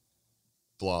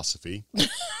philosophy,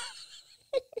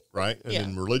 right? And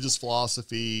then religious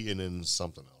philosophy, and then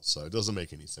something else. So it doesn't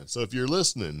make any sense. So if you're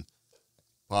listening,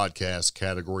 podcast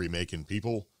category making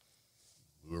people,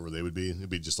 whoever they would be, it'd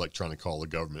be just like trying to call the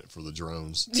government for the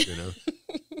drones, you know?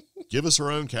 Give us our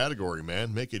own category,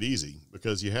 man. Make it easy,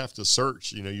 because you have to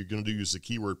search. You know, you're going to use the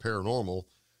keyword paranormal,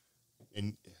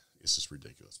 and it's just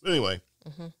ridiculous. But anyway,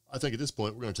 I think at this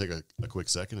point, we're going to take a quick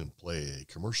second and play a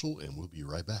commercial, and we'll be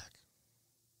right back.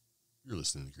 You're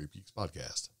listening to CreepGeeks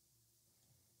Podcast.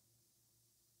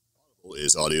 Audible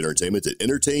is audio entertainment that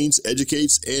entertains,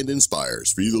 educates, and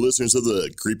inspires. For you, the listeners of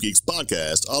the CreepGeeks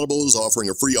Podcast, Audible is offering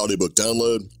a free audiobook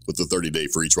download with a 30-day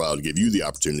free trial to give you the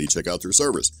opportunity to check out their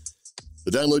service. To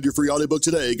download your free audiobook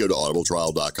today, go to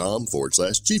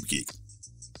audibletrial.com/CheapGeek.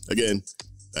 Again,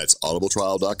 that's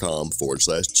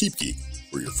audibletrial.com/CheapGeek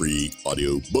for your free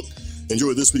audiobook.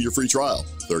 Enjoy this with your free trial.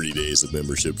 30 days of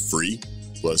membership free,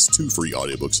 plus 2 free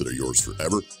audiobooks that are yours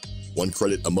forever. 1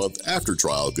 credit a month after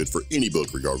trial, good for any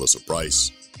book regardless of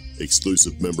price.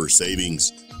 Exclusive member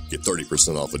savings. Get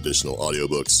 30% off additional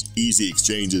audiobooks. Easy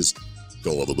exchanges.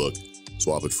 Don't love a book?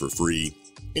 Swap it for free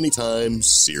anytime,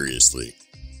 seriously.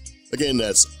 Again,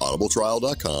 that's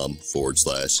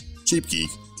audibletrial.com/CheapGeek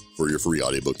for your free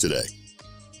audiobook today.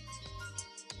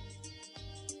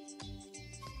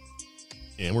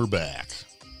 And we're back.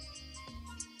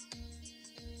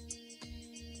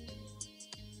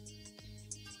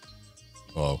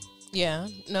 Oh. Yeah.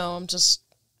 No, I'm just...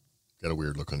 Got a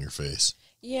weird look on your face.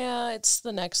 Yeah, it's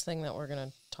the next thing that we're going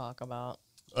to talk about.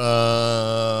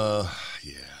 Yeah.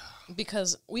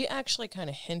 Because we actually kind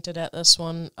of hinted at this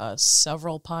one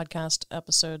several podcast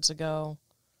episodes ago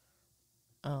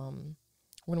when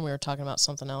we were talking about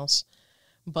something else.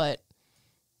 But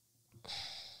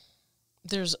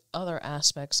there's other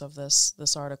aspects of this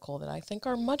article that I think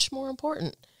are much more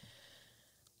important.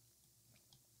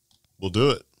 We'll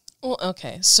do it. Well,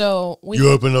 okay. So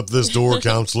you open up this door,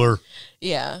 counselor.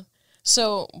 Yeah.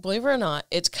 So believe it or not,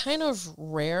 it's kind of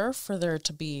rare for there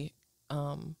to be...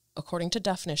 according to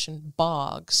definition,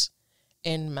 bogs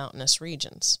in mountainous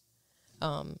regions.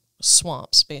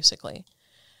 Swamps, basically.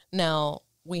 Now,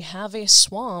 we have a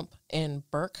swamp in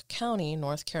Burke County,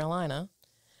 North Carolina,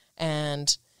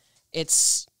 and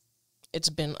it's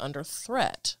been under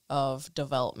threat of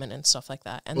development and stuff like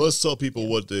that. And let's tell people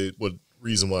what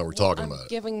reason why we're talking about it.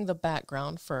 Giving the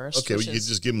background first. Okay, well, you could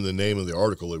just give them the name of the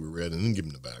article that we read and then give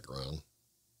them the background.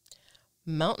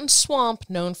 Mountain swamp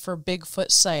known for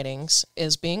Bigfoot sightings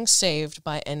is being saved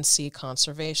by NC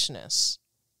conservationists.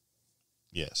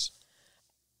 Yes.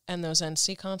 And those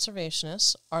NC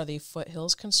conservationists are the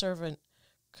Foothills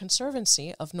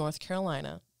Conservancy of North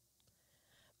Carolina.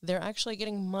 They're actually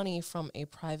getting money from a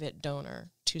private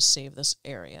donor to save this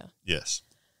area. Yes.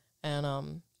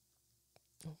 And,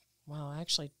 wow, I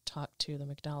actually talked to the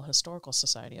McDowell Historical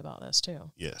Society about this,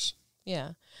 too. Yes.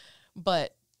 Yeah.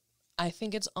 But I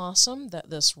think it's awesome that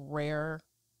this rare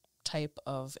type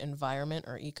of environment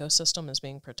or ecosystem is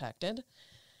being protected.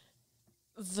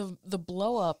 The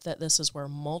blow up that this is where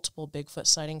multiple Bigfoot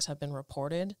sightings have been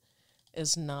reported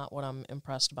is not what I'm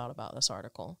impressed about this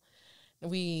article.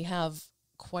 We have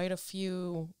quite a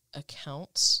few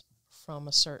accounts from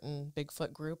a certain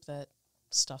Bigfoot group that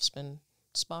stuff's been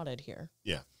spotted here.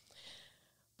 Yeah.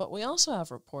 But we also have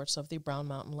reports of the Brown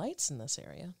Mountain Lights in this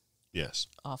area. Yes.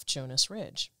 Off Jonas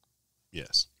Ridge.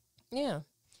 Yes. Yeah.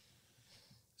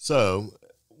 So,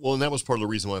 well, and that was part of the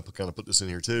reason why I kind of put this in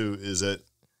here too, is that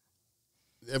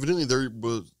evidently there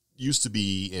used to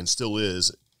be and still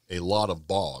is a lot of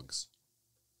bogs.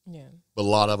 Yeah. But a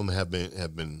lot of them have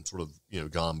been sort of,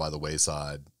 gone by the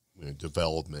wayside,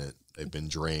 development. They've been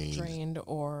drained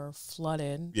or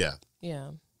flooded. Yeah.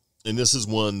 Yeah. And this is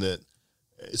one that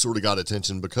sort of got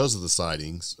attention because of the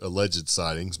sightings, alleged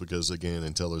sightings, because, again,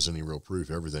 until there's any real proof,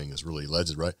 everything is really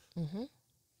alleged, right? Mm-hmm.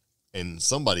 And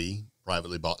somebody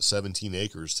privately bought 17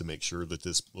 acres to make sure that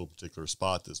this little particular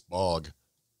spot, this bog,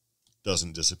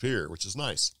 doesn't disappear, which is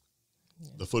nice.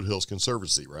 Yeah. The Foothills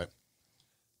Conservancy, right?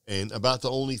 And about the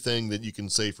only thing that you can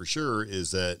say for sure is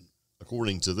that,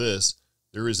 according to this,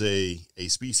 there is a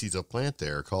species of plant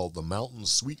there called the mountain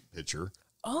sweet pitcher.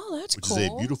 Oh, that's cool. Which is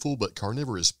a beautiful but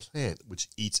carnivorous plant which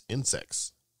eats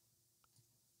insects.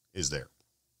 Is there.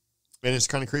 And it's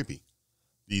kind of creepy.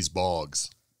 These bogs,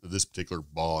 this particular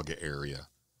bog area.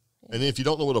 Yeah. And if you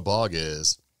don't know what a bog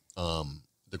is,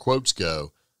 the quotes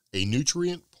go, a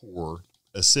nutrient-poor,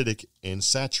 acidic, and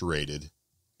saturated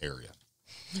area.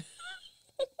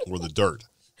 Or the dirt,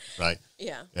 right?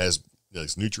 Yeah.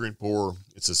 It's nutrient-poor,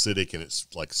 it's acidic, and it's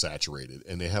like saturated.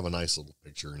 And they have a nice little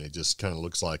picture, and it just kind of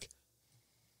looks like,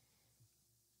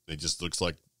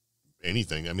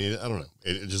 anything. I mean, I don't know.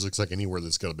 It just looks like anywhere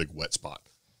that's got a big wet spot,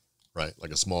 right?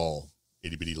 Like a small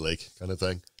itty-bitty lake kind of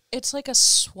thing. It's like a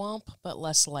swamp, but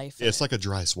less life. Yeah, it's like a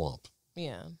dry swamp.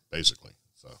 Yeah. Basically.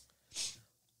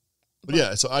 But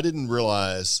yeah, so I didn't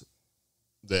realize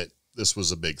that this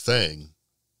was a big thing.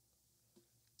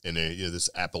 And this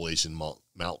Appalachian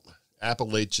mountain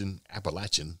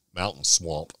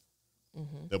swamp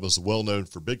that was well known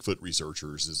for Bigfoot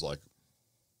researchers is like,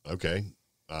 okay.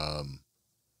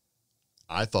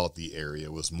 I thought the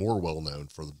area was more well known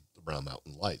for the Brown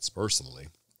Mountain Lights, personally.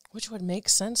 Which would make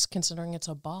sense considering it's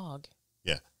a bog.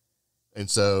 Yeah. And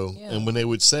so, and when they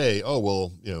would say, oh,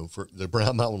 well, for the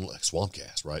Brown Mountain swamp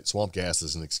gas, right? Swamp gas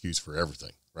is an excuse for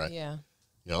everything, right? Yeah.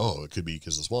 It could be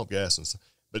because of swamp gas and stuff.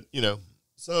 But,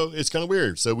 so it's kind of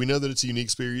weird. So we know that it's a unique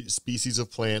species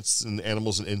of plants and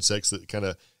animals and insects that kind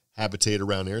of habitate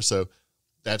around there. So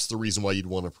that's the reason why you'd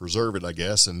want to preserve it, I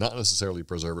guess, and not necessarily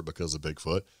preserve it because of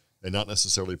Bigfoot and not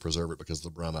necessarily preserve it because of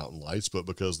the Brown Mountain Lights, but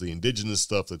because the indigenous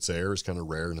stuff that's there is kind of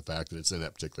rare in the fact that it's in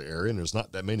that particular area. And there's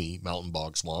not that many mountain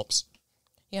bog swamps.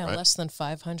 Yeah, right? Less than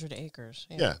 500 acres.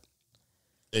 Yeah.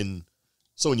 And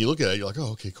so when you look at it, you're like,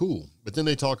 oh, okay, cool. But then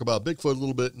they talk about Bigfoot a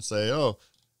little bit and say, oh,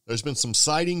 there's been some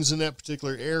sightings in that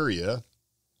particular area.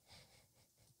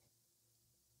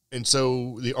 And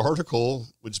so the article,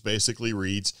 which basically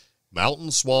reads,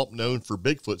 mountain swamp known for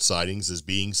Bigfoot sightings is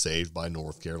being saved by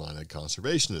North Carolina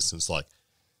conservationists. And it's like,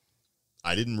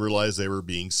 I didn't realize they were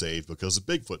being saved because of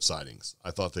Bigfoot sightings.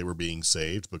 I thought they were being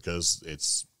saved because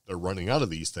they're running out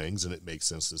of these things, and it makes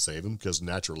sense to save them because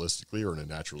naturalistically, or in a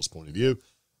naturalist point of view,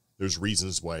 there's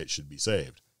reasons why it should be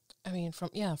saved. I mean, from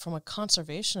a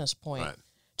conservationist point, right.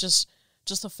 just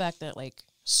the fact that like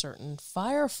certain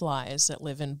fireflies that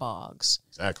live in bogs,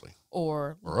 exactly,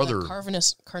 or other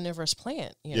carnivorous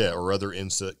plant, or other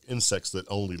insects that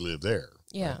only live there.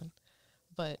 Yeah, right?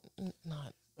 But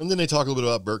not. And then they talk a little bit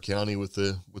about Burke County with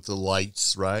the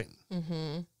lights, right?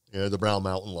 Mm-hmm. The Brown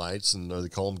Mountain Lights, and they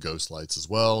call them ghost lights as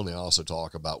well. And they also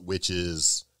talk about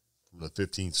witches from the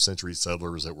 15th century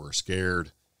settlers that were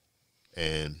scared.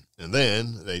 And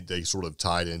then they sort of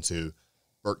tied into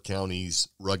Burke County's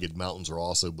rugged mountains are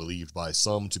also believed by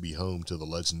some to be home to the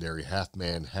legendary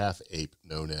half-man, half-ape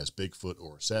known as Bigfoot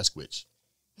or Sasquatch.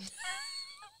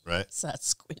 Right?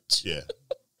 Sasquatch. Yeah.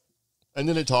 And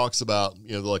then it talks about,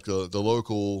 like the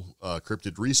local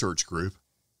cryptid research group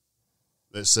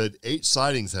that said 8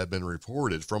 sightings have been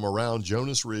reported from around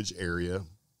Jonas Ridge area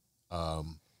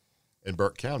in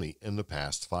Burke County in the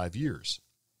past 5 years.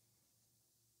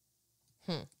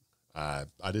 I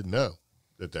didn't know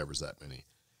that there was that many.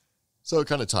 So it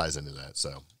kind of ties into that.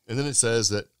 So, and then it says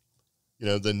that,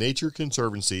 the Nature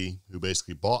Conservancy, who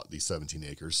basically bought these 17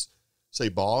 acres, say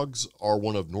bogs are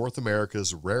one of North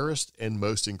America's rarest and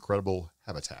most incredible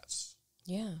habitats.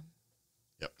 Yeah.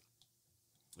 Yep.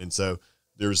 And so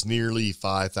there's nearly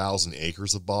 5,000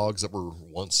 acres of bogs that were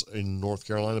once in North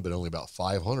Carolina, but only about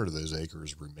 500 of those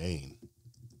acres remain.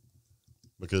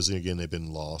 Because, again, they've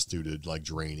been lost due to, like,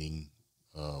 draining,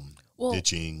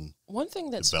 ditching,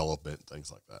 development,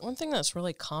 things like that. One thing that's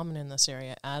really common in this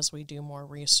area as we do more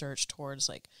research towards,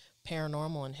 like,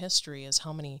 paranormal and history is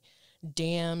how many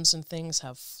dams and things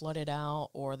have flooded out,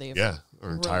 or they've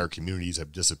or entire communities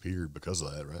have disappeared because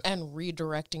of that, right? And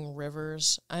redirecting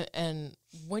rivers. And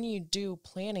when you do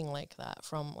planning like that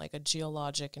from like a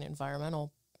geologic and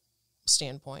environmental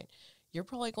standpoint, you're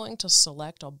probably going to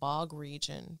select a bog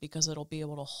region because it'll be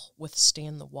able to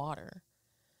withstand the water.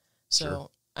 So, sure.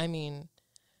 I mean,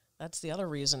 that's the other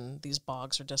reason these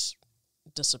bogs are just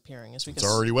disappearing is because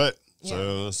it's already wet.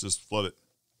 So let's just flood it.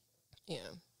 Yeah.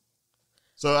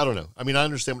 So I don't know. I mean, I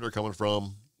understand where they're coming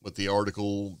from with the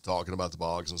article talking about the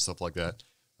bogs and stuff like that.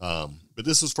 But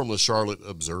this is from the Charlotte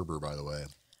Observer, by the way,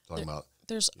 talking about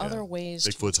there's other ways.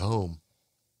 Bigfoot's home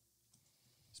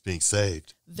is being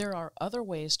saved. There are other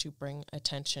ways to bring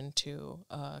attention to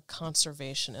a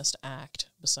conservationist act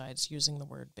besides using the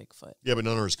word Bigfoot. Yeah, but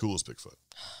none are as cool as Bigfoot.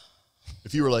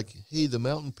 If you were like, hey, the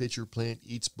mountain pitcher plant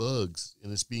eats bugs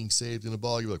and it's being saved in a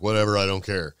bog, you're like, whatever, I don't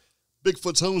care.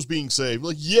 Bigfoot's home's being saved.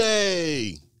 Like,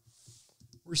 yay!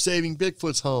 We're saving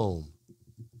Bigfoot's home.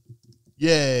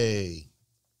 Yay!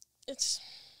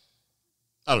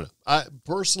 I don't know. I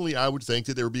would think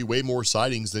that there would be way more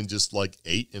sightings than just like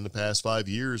 8 in the past 5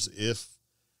 years.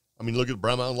 Look at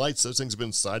Brown Mountain Lights. Those things have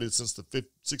been sighted since the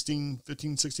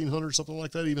 1600, something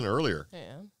like that, even earlier.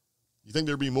 Yeah. You think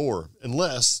there'd be more,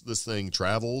 unless this thing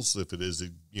travels, if it is,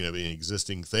 an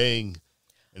existing thing,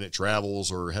 and it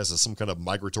travels or has some kind of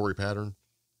migratory pattern.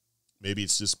 Maybe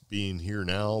it's just being here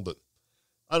now, but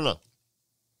I don't know.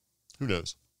 Who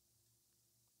knows?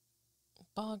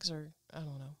 Bogs are, I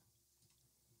don't know.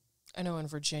 I know in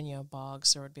Virginia,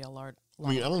 bogs, there would be a large...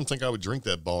 I don't think I would drink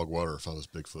that bog water if I was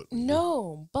Bigfoot.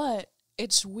 No, but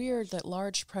it's weird that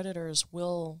large predators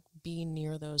will be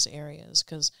near those areas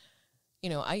because,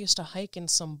 I used to hike in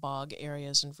some bog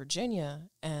areas in Virginia,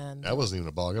 and... That wasn't even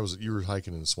a bog. You were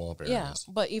hiking in the swamp areas.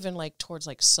 Yeah, but even towards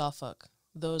Suffolk,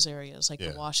 those areas,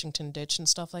 the Washington Ditch and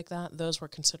stuff like that, those were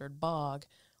considered bog.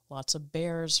 Lots of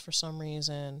bears for some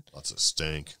reason. Lots of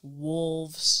stink.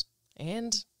 Wolves.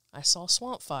 And I saw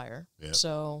swamp fire. Yep.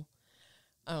 So,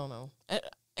 I don't know.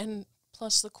 And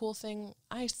plus the cool thing,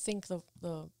 I think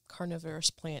the carnivorous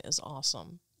plant is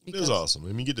awesome. It is awesome.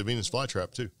 You get the Venus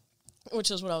flytrap too.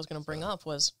 Which is what I was going to bring up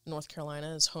was North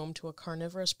Carolina is home to a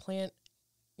carnivorous plant,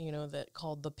 that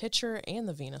called the pitcher and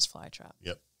the Venus flytrap.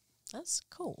 Yep. That's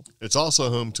cool. It's also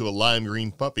home to a lime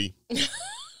green puppy.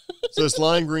 So this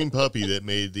lime green puppy that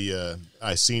made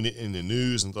I seen it in the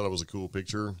news and thought it was a cool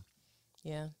picture.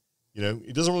 Yeah.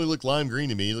 It doesn't really look lime green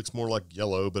to me. It looks more like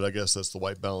yellow, but I guess that's the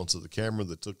white balance of the camera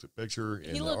that took the picture.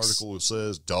 And the article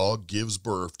says, dog gives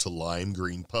birth to lime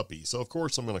green puppy. So, of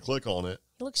course, I'm going to click on it.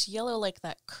 It looks yellow like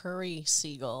that curry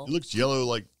seagull. It looks yellow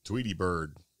like Tweety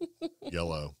Bird.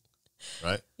 Yellow.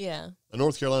 Right? Yeah. A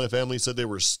North Carolina family said they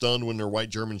were stunned when their white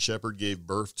German Shepherd gave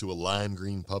birth to a lime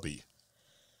green puppy.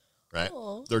 Right?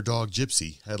 Aww. Their dog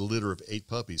Gypsy had a litter of 8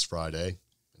 puppies Friday.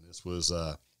 And this was,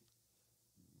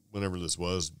 whenever this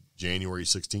was, January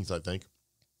 16th, I think.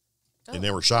 Oh. And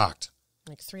they were shocked.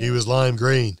 He was lime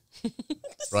green.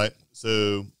 Right?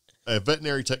 So a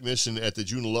veterinary technician at the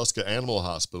Junaluska Animal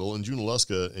Hospital, and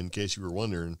Junaluska, in case you were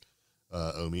wondering,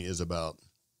 Omi, is about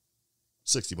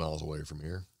 60 miles away from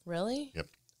here. Really? Yep.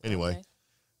 Anyway,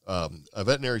 a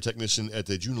veterinary technician at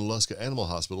the Junaluska Animal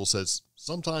Hospital says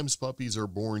sometimes puppies are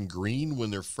born green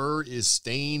when their fur is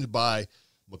stained by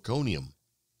meconium,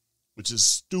 which is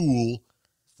stool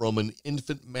from an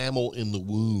infant mammal in the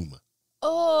womb.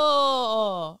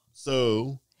 Oh.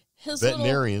 So, his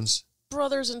veterinarians...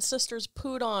 brothers and sisters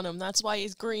pooed on him. That's why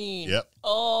he's green. Yep.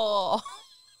 Oh.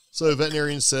 So,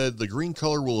 veterinarians said the green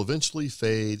color will eventually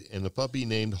fade, and the puppy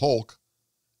named Hulk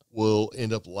will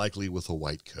end up likely with a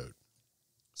white coat.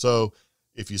 So,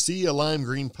 if you see a lime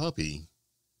green puppy,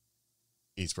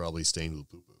 he's probably stained with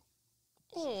poo-poo.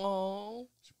 Oh.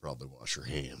 Should probably wash your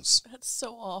hands. That's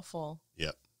so awful.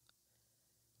 Yep.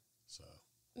 So.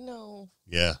 No.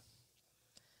 Yeah.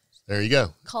 There you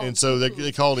go. And so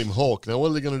they called him Hulk. Now,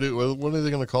 what are they going to do? What are they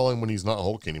going to call him when he's not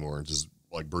Hulk anymore? Just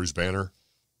like Bruce Banner?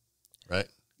 Right?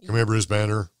 Come here, Bruce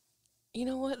Banner. You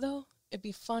know what, though? It'd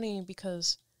be funny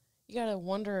because you got to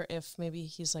wonder if maybe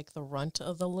he's like the runt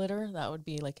of the litter. That would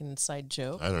be like an inside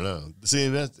joke. I don't know. See,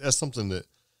 that's something that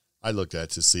I looked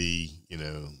at to see,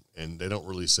 and they don't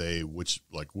really say which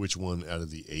one out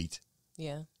of the 8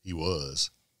 he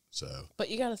was. So, but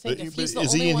you got to think if he's the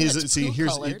only one that's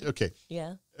poo-colored. Okay.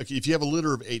 Yeah. Okay, if you have a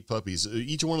litter of 8 puppies,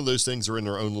 each one of those things are in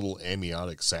their own little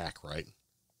amniotic sac, right?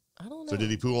 I don't know. So did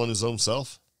he poo on his own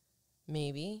self?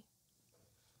 Maybe.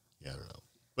 Yeah, I don't know.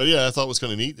 But yeah, I thought it was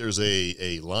kind of neat. There's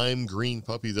a lime green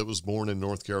puppy that was born in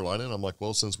North Carolina, and I'm like,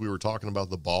 well, since we were talking about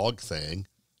the bog thing,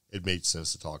 it made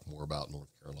sense to talk more about North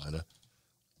Carolina.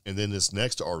 And then this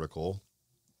next article,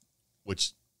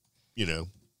 which,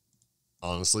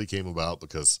 honestly came about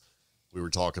because we were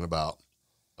talking about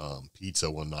pizza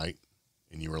one night,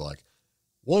 and you were like,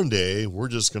 one day we're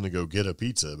just going to go get a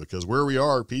pizza because where we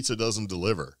are, pizza doesn't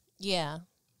deliver. Yeah.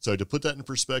 So to put that in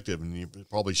perspective, and you're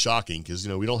probably shocking because,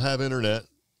 we don't have internet.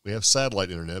 We have satellite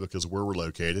internet because of where we're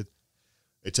located.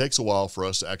 It takes a while for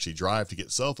us to actually drive to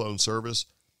get cell phone service.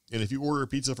 And if you order a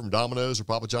pizza from Domino's or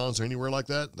Papa John's or anywhere like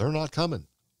that, they're not coming.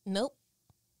 Nope.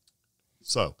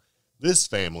 So this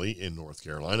family in North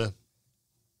Carolina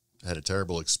had a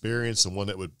terrible experience, and one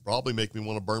that would probably make me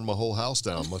want to burn my whole house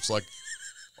down, much like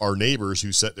our neighbors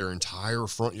who set their entire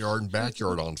front yard and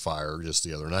backyard on fire just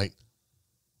the other night.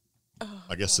 Oh,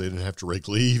 I guess they didn't have to rake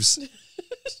leaves.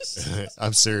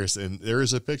 I'm serious. And there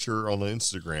is a picture on the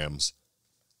Instagrams,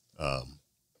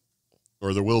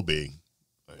 or there will be.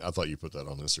 I thought you put that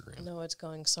on Instagram. No, it's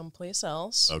going someplace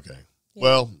else. Okay. Yeah.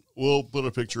 Well, we'll put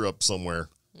a picture up somewhere.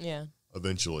 Yeah.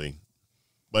 Eventually.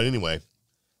 But anyway,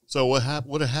 so what had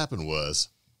happened was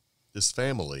this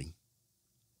family,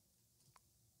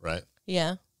 right?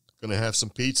 Yeah. Going to have some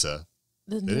pizza.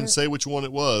 They didn't say which one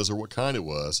it was or what kind it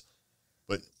was,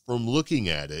 but from looking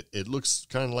at it, it looks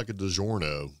kind of like a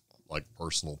DiGiorno, like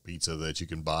personal pizza that you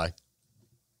can buy,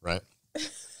 right?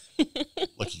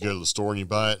 Like you go to the store and you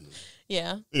buy it.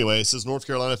 Yeah. Anyway, it says North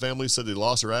Carolina family said they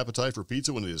lost their appetite for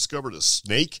pizza when they discovered a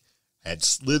snake had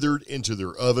slithered into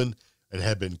their oven and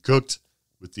had been cooked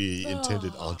with the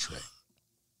intended entree.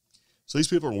 So these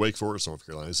people are in Wake Forest, North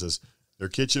Carolina. It says their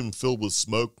kitchen filled with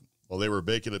smoke while they were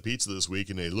baking a pizza this week,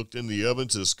 and they looked in the oven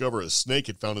to discover a snake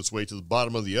had found its way to the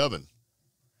bottom of the oven.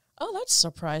 Oh, that's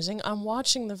surprising. I'm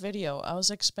watching the video. I was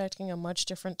expecting a much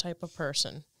different type of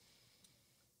person.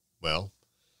 Well,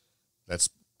 that's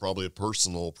probably a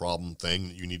personal problem thing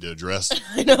that you need to address.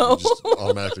 I know. You're just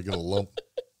automatically going to lump.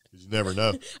 You never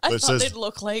know. I thought they'd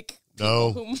look like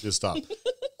no, just stop.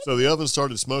 So the oven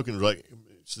started smoking. Like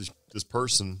this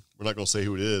person, we're not going to say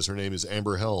who it is. Her name is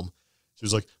Amber Helm. She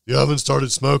was like, the oven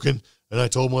started smoking, and I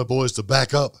told my boys to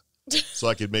back up so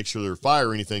I could make sure their fire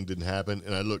or anything didn't happen.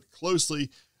 And I looked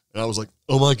closely, and I was like,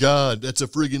 oh, my God, that's a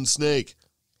friggin' snake.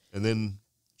 And then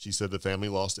she said the family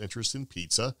lost interest in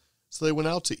pizza, so they went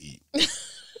out to eat.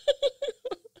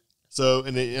 So,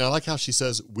 and I like how she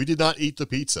says, we did not eat the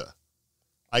pizza.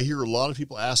 I hear a lot of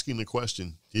people asking the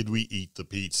question, did we eat the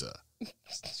pizza? And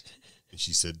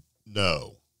she said,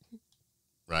 no.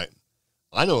 Right?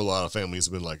 I know a lot of families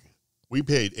have been like, we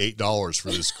paid $8 for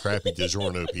this crappy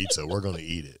DiGiorno pizza. We're going to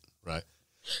eat it. Right?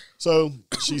 So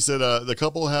she said the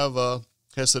couple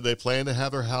has said they plan to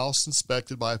have their house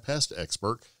inspected by a pest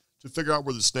expert to figure out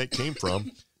where the snake came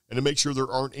from and to make sure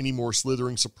there aren't any more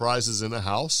slithering surprises in the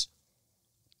house.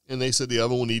 And they said the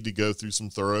oven will need to go through some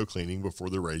thorough cleaning before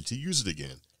they're ready to use it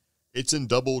again. It's in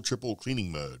double, triple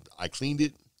cleaning mode. I cleaned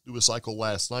it through a cycle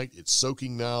last night. It's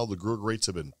soaking now. The grill grates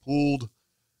have been pulled.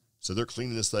 So they're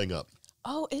cleaning this thing up.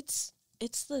 Oh, it's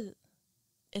the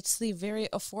very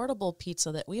affordable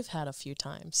pizza that we've had a few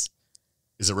times.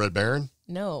 Is it Red Baron?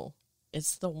 No,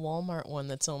 it's the Walmart one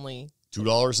that's only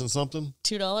 $2 and something?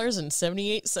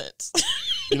 $2.78.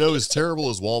 You know, as terrible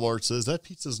as Walmart says, that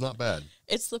pizza's not bad.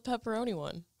 It's the pepperoni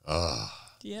one.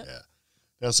 Yeah.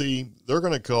 Now, see, they're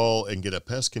going to call and get a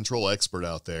pest control expert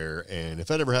out there, and if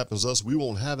that ever happens to us, we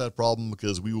won't have that problem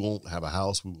because we won't have a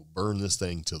house. We will burn this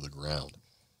thing to the ground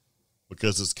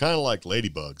because it's kind of like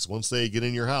ladybugs. Once they get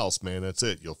in your house, man, that's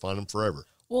it. You'll find them forever.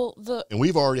 Well, and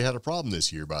we've already had a problem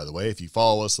this year, by the way. If you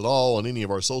follow us at all on any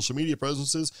of our social media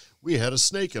presences, we had a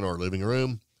snake in our living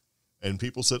room, and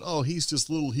people said, oh, he's just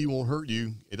little. He won't hurt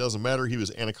you. It doesn't matter. He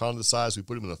was anaconda size. We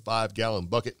put him in a 5-gallon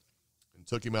bucket and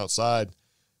took him outside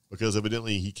because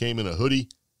evidently he came in a hoodie,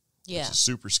 which is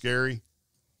super scary.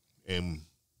 And,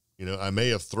 you know, I may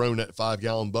have thrown that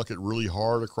 5-gallon bucket really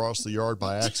hard across the yard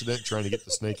by accident trying to get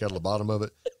the snake out of the bottom of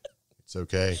it. It's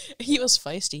okay. He was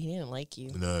feisty. He didn't like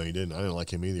you. No, he didn't. I didn't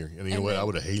like him either. And you know what? I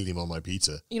would have hated him on my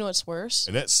pizza. You know what's worse?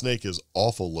 And that snake is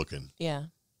awful looking. Yeah.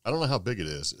 I don't know how big it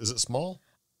is. Is it small?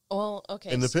 Well,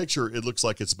 okay. In the picture, it looks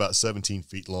like it's about 17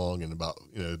 feet long and about,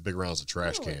 big around as a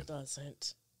trash can. It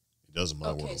doesn't. It does in my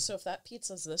world. Okay, so if that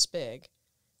pizza's this big,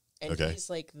 and he's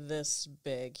like this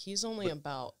big, he's only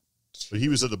about... But he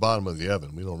was at the bottom of the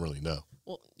oven. We don't really know.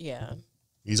 Well, yeah.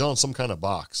 He's on some kind of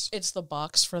box. It's the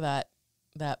box for that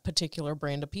particular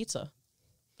brand of pizza.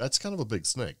 That's kind of a big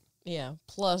snake. Yeah,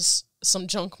 plus some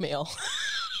junk mail.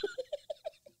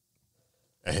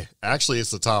 Actually,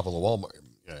 it's the top of the Walmart.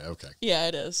 Yeah, okay. Yeah,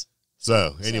 it is.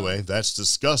 So, anyway, that's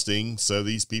disgusting. So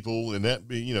these people, and that,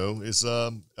 is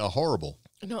horrible.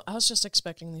 No, I was just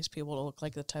expecting these people to look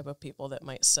like the type of people that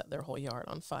might set their whole yard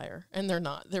on fire. And they're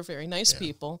not. They're very nice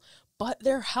people. But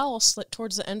their house, like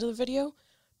towards the end of the video,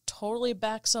 totally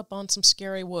backs up on some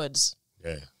scary woods.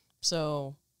 Yeah.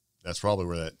 So that's probably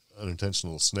where that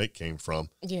unintentional snake came from.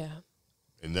 Yeah.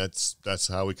 And that's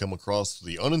how we come across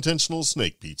the unintentional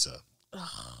snake pizza.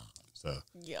 So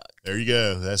there you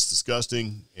go. That's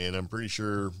disgusting, and I'm pretty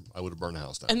sure I would have burned the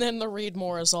house down. And then the read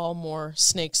more is all more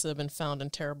snakes that have been found in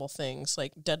terrible things,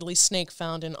 like deadly snake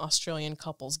found in Australian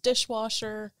couple's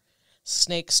dishwasher,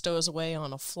 snake stows away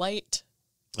on a flight.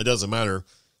 It doesn't matter.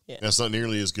 Yeah. That's not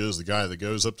nearly as good as the guy that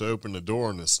goes up to open the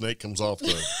door and the snake comes off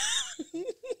the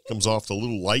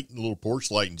little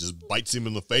porch light and just bites him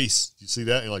in the face. You see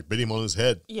that? And like bit him on his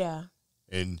head. Yeah.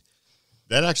 And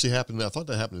that actually happened. I thought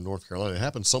that happened in North Carolina. It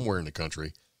happened somewhere in the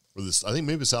country where I think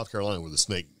maybe South Carolina, where the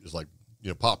snake is like,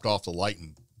 popped off the light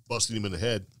and busted him in the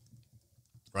head.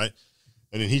 Right.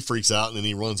 And then he freaks out and then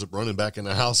he runs up running back in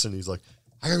the house and he's like,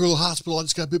 I gotta go to the hospital. I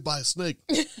just got bit by a snake.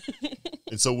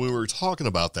 And so when we were talking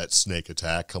about that snake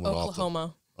attack coming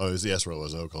Oklahoma. That's where it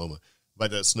was, in Oklahoma.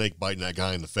 About that snake biting that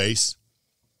guy in the face.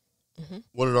 Mm-hmm.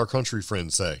 What did our country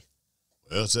friends say?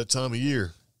 Well, it's that time of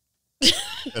year.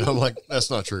 And I'm like, that's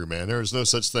not true, man. There is no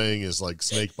such thing as like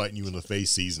snake biting you in the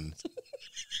face season.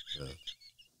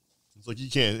 It's like you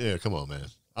can't. Yeah, come on, man.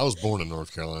 I was born in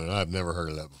North Carolina, and I've never heard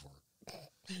of that before.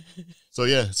 So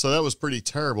that was pretty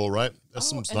terrible, right? That's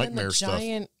some nightmare stuff.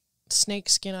 Giant snake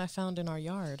skin I found in our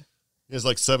yard. It's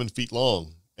like 7 feet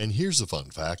long. And here's a fun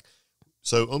fact.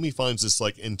 So Omi finds this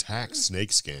like intact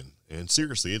snake skin, and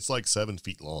seriously, it's like 7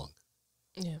 feet long.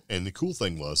 Yeah. And the cool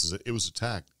thing is that it was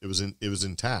attacked. It was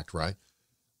intact, right?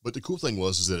 But the cool thing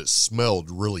is that it smelled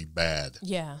really bad.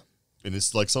 Yeah. And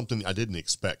it's like something I didn't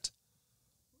expect.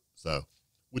 So,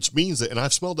 which means that, and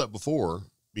I've smelled that before,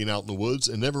 being out in the woods,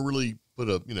 and never really put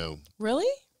a, Really?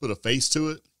 Put a face to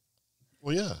it.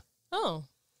 Well, yeah. Oh.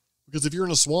 Because if you're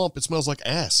in a swamp, it smells like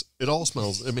ass. It all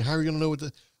smells. I mean, how are you going to know if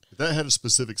that had a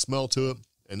specific smell to it?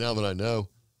 And now that I know,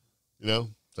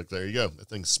 it's like, there you go. That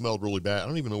thing smelled really bad. I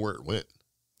don't even know where it went.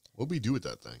 What did we do with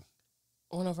that thing?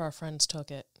 One of our friends took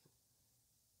it.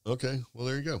 Okay. Well,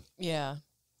 there you go. Yeah.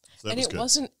 So and it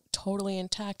wasn't totally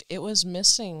intact. It was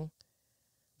missing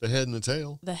the head and the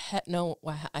tail. The head. No,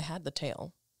 I had the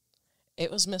tail.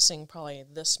 It was missing probably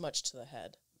this much to the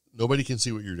head. Nobody can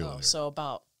see what you're doing. So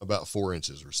about 4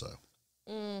 inches or so.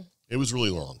 It was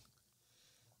really long.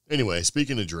 Anyway,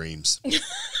 speaking of dreams.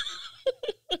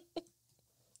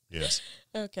 Yes.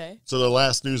 Okay. So the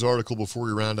last news article before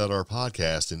we round out our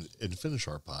podcast and finish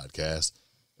our podcast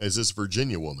is this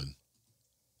Virginia woman.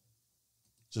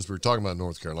 Since we were talking about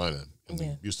North Carolina, and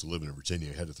we used to live in Virginia,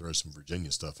 we had to throw some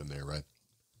Virginia stuff in there, right?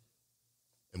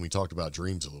 And we talked about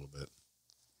dreams a little bit.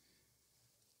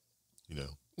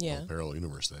 Parallel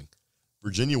universe thing.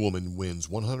 Virginia woman wins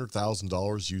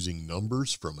 $100,000 using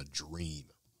numbers from a dream.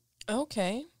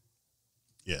 Okay.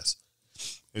 Yes.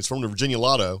 It's from the Virginia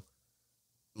Lotto.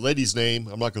 The lady's name,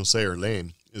 I'm not going to say her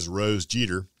name, is Rose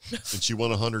Jeter, and she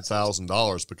won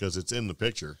 $100,000 because it's in the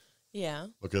picture. Yeah.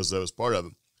 Because that was part of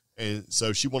it. And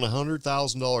so she won a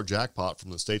 $100,000 jackpot from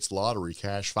the state's lottery,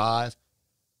 Cash 5,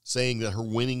 saying that her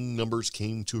winning numbers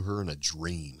came to her in a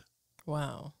dream.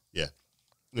 Wow. Yeah.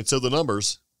 And so the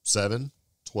numbers, 7,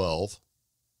 12,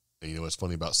 and you know what's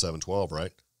funny about 712,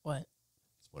 right? What?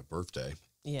 It's my birthday.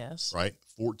 Yes. Right?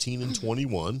 14 and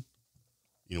 21.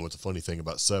 You know what the funny thing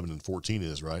about 7 and 14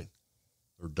 is, right?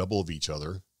 They're double of each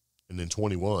other. And then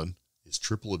 21 is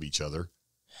triple of each other.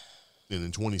 And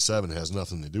then 27 has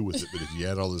nothing to do with it. But if you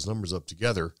add all those numbers up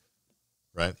together,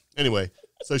 right? Anyway,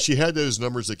 so she had those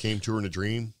numbers that came to her in a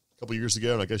dream a couple years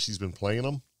ago, and I guess she's been playing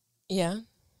them. Yeah.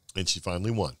 And she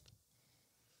finally won.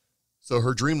 So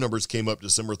her dream numbers came up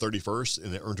December 31st,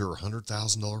 and it earned her a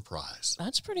 $100,000 prize.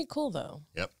 That's pretty cool, though.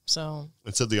 Yep. So.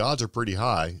 And so the odds are pretty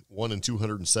high, 1 in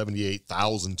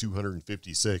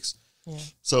 278,256. Yeah.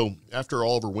 So after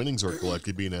all of her winnings are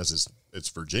collected, being as it's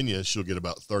Virginia, she'll get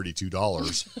about $32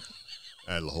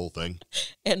 out of the whole thing.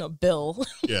 And a bill.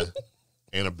 Yeah.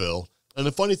 And a bill. And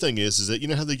the funny thing is that, you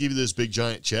know how they give you those big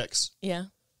giant checks? Yeah.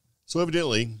 So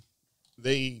evidently,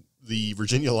 the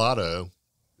Virginia Lotto,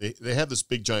 they have this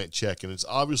big giant check, and it's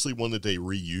obviously one that they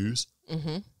reuse.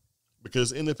 Mm-hmm.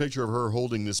 Because in the picture of her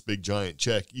holding this big giant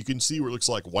check, you can see where it looks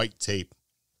like white tape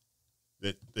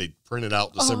that they printed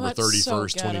out December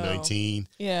 31st, 2019.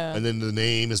 Yeah. And then the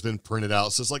name has been printed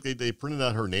out. So it's like they printed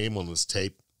out her name on this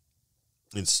tape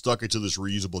and stuck it to this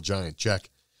reusable giant check.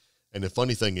 And the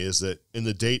funny thing is that in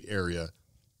the date area,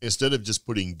 instead of just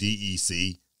putting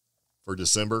DEC for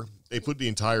December, they put the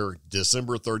entire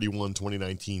December 31,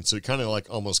 2019. So it kind of like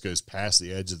almost goes past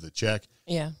the edge of the check.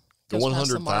 Yeah. The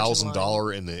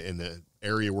 $100,000 in the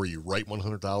area where you write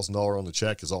 $100,000 on the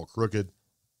check is all crooked.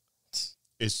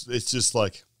 It's just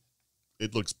like,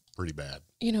 it looks pretty bad.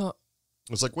 You know,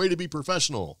 it's like, way to be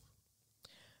professional.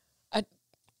 At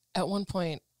one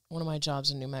point, one of my jobs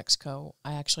in New Mexico,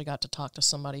 I actually got to talk to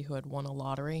somebody who had won a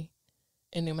lottery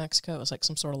in New Mexico. It was like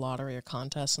some sort of lottery or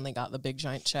contest, and they got the big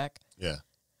giant check. Yeah.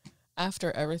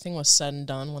 After everything was said and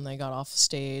done, when they got off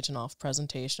stage and off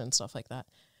presentation and stuff like that,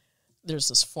 there's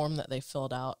this form that they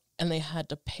filled out, and they had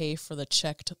to pay for the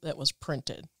check that was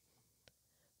printed.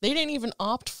 They didn't even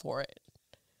opt for it.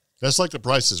 That's like The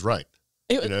Price is Right.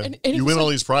 And you win all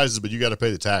these prizes, but you got to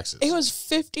pay the taxes. It was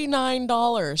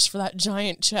 $59 for that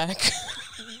giant check.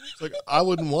 It's like, I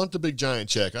wouldn't want the big giant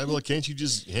check. I'd be like, can't you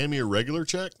just hand me a regular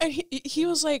check? And he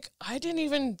was like,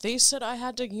 they said I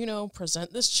had to,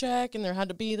 present this check, and there had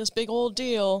to be this big old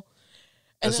deal.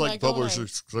 And it's like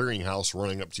Publishers Clearinghouse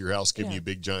running up to your house, giving you a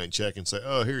big giant check and say,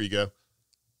 oh, here you go.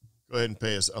 Go ahead and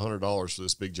pay us $100 for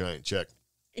this big giant check.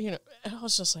 And I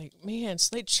was just like, man,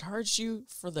 so they charged you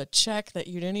for the check that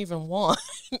you didn't even want.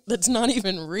 That's not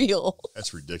even real.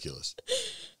 That's ridiculous.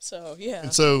 So, yeah.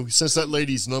 And so, since that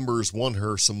lady's numbers won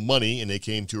her some money and they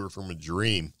came to her from a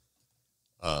dream,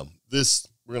 we're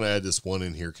going to add this one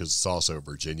in here because it's also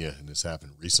Virginia and this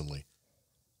happened recently.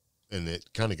 And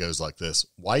it kind of goes like this.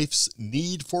 Wife's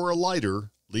need for a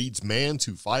lighter leads man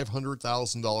to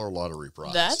 $500,000 lottery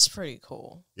prize. That's pretty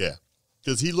cool. Yeah.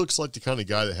 Because he looks like the kind of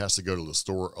guy that has to go to the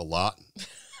store a lot.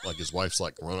 Like his wife's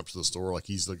like run up to the store like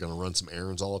he's going to run some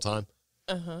errands all the time.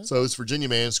 Uh-huh. So this Virginia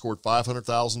man scored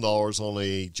 $500,000 on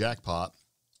a jackpot,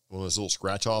 one of those little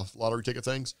scratch-off lottery ticket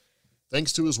things,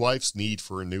 thanks to his wife's need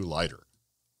for a new lighter.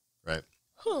 Right?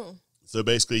 Huh. So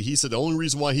basically, he said the only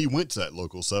reason why he went to that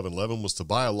local 7-Eleven was to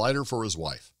buy a lighter for his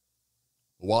wife.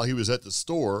 While he was at the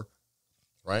store,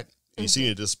 right, and he seen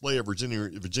a display of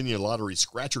Virginia lottery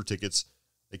scratcher tickets,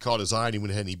 they caught his eye, and he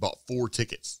went ahead and he bought 4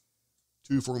 tickets.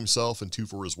 2 for himself and 2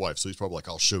 for his wife. So he's probably like,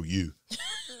 I'll show you.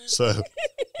 So,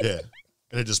 yeah.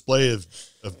 And a display of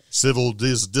civil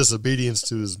disobedience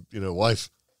to his wife.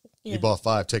 Yeah. He bought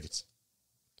 5 tickets.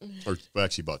 Or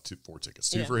actually bought 4 tickets.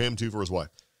 2 for him, 2 for his wife.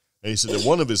 And he said that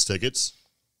one of his tickets,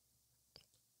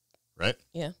 right?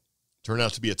 Yeah. Turned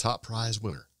out to be a top prize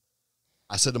winner.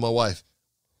 I said to my wife,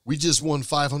 we just won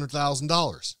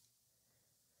 $500,000.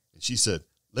 And she said,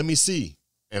 let me see.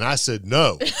 And I said,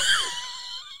 no.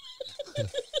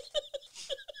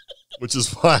 Which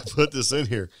is why I put this in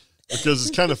here. Because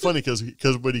it's kind of funny because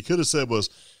what he could have said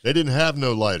was they didn't have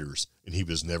no lighters and he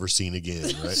was never seen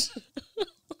again, right?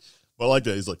 Well, I like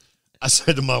that. He's like, I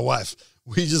said to my wife,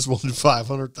 we just won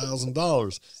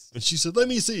 $500,000. And she said, let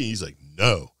me see. He's like,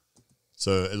 no.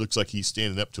 So it looks like he's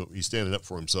standing up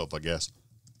for himself, I guess.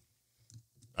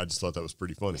 I just thought that was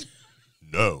pretty funny.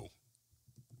 No.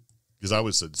 Because I would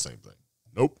have said the same thing.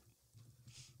 Nope.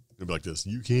 It'd be like this.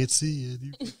 You can't see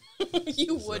it.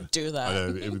 You would do that. I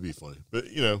know. It would be funny. But,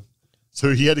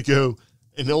 so he had to go.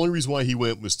 And the only reason why he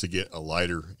went was to get a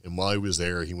lighter. And while he was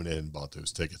there, he went ahead and bought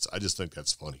those tickets. I just think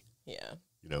that's funny. Yeah.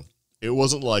 It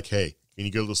wasn't like, hey, can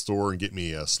you go to the store and get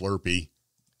me a Slurpee,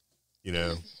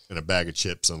 and a bag of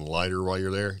chips and a lighter while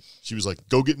you're there? She was like,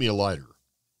 go get me a lighter.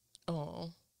 Oh.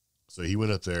 So he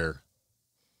went up there,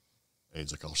 and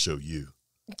he's like, I'll show you.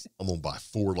 I'm going to buy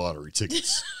 4 lottery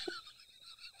tickets.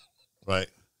 Right?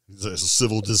 It's a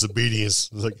civil disobedience.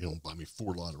 He's like, you don't buy me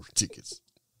 4 lottery tickets.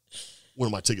 One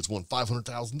of my tickets won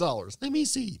 $500,000. Let me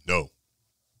see. No.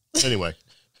 Anyway,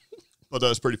 thought that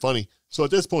was pretty funny. So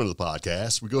at this point of the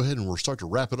podcast, we go ahead and we'll start to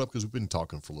wrap it up because we've been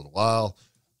talking for a little while.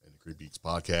 And the CreepGeeks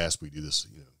Podcast, we do this,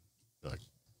 we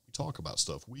talk about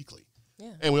stuff weekly.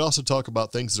 Yeah. And we also talk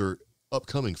about things that are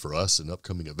upcoming for us and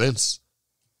upcoming events.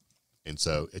 And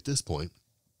so at this point,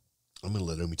 I'm going to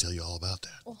let Omi tell you all about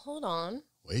that. Well, hold on.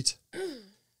 Wait.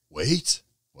 Wait.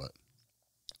 What?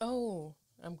 Oh,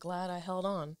 I'm glad I held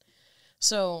on.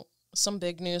 So some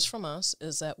big news from us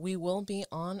is that we will be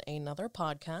on another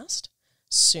podcast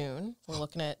soon. We're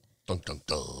looking at dun, dun,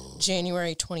 dun.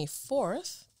 January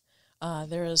 24th.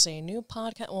 There is a new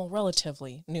podcast,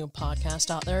 relatively new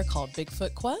podcast out there called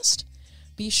Bigfoot Quest.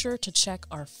 Be sure to check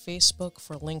our Facebook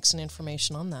for links and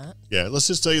information on that. Yeah, let's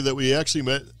just tell you that we actually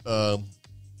met, I don't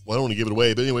want to give it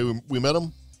away, but anyway, we met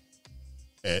him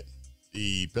at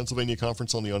the Pennsylvania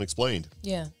Conference on the Unexplained.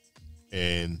 Yeah.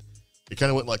 And it kind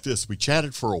of went like this. We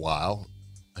chatted for a while,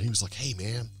 and he was like, hey,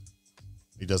 man.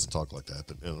 He doesn't talk like that,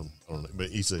 but I don't know. But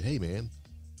he said, hey, man,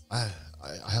 I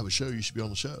have a show. You should be on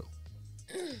the show.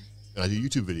 And I do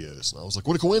YouTube videos. And I was like,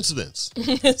 what a coincidence.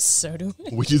 So do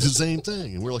we. We do the same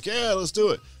thing. And we're like, yeah, let's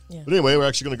do it. Yeah. But anyway, we're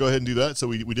actually going to go ahead and do that. So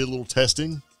we did a little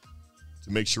testing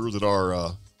to make sure that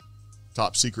our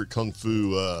top secret Kung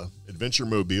Fu adventure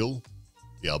mobile,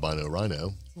 the albino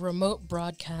rhino. Remote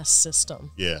broadcast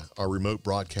system. Yeah, our remote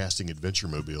broadcasting adventure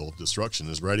mobile destruction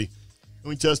is ready. And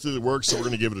we tested it works, so we're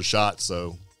going to give it a shot.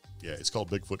 So, yeah, it's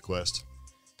called Bigfoot Quest.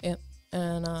 Yep.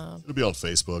 And it'll be on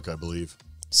Facebook, I believe.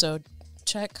 So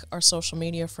check our social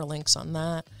media for links on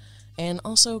that. And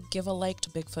also give a like to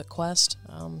Bigfoot Quest.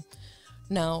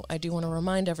 Now, I do want to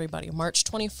remind everybody, March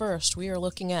 21st, we are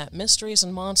looking at Mysteries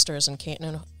and Monsters in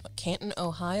Canton,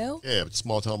 Ohio. Yeah, it's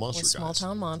Small Town Monster guys. Small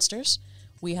Town Monsters.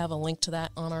 We have a link to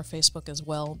that on our Facebook as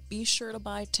well. Be sure to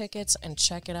buy tickets and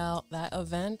check it out, that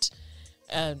event.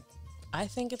 I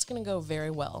think it's going to go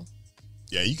very well.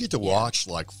 Yeah, you get to watch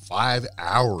like 5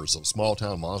 hours of Small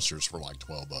Town Monsters for like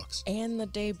 $12. And the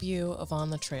debut of On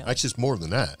the Trail. Actually, it's more than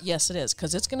that. Yes, it is,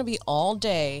 because it's going to be all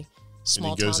day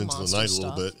Small Town Monster. And it goes into the night a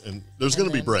little bit. And there's going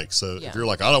to be breaks. So if you're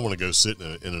like, I don't want to go sit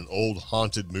in an old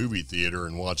haunted movie theater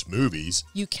and watch movies.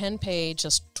 You can pay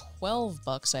just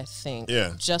 $12, I think,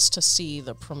 just to see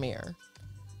the premiere.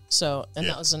 So, and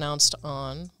that was announced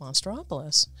on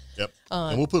Monsteropolis. Yep.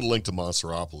 And we'll put a link to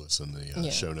Monsteropolis in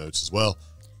the show notes as well.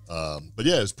 But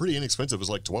yeah, it's pretty inexpensive. It was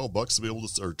like $12 to be able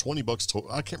to, or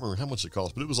 $20. I can't remember how much it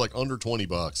cost, but it was like under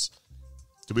 $20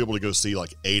 to be able to go see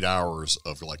like 8 hours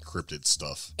of like cryptid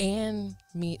stuff. And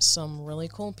meet some really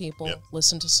cool people,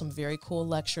 listen to some very cool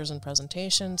lectures and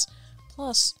presentations.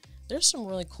 Plus, there's some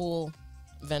really cool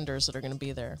vendors that are going to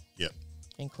be there. Yep.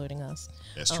 Including us.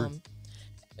 That's true.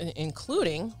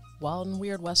 Including Wild and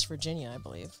Weird West Virginia, I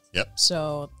believe. Yep.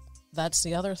 So that's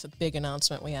the other big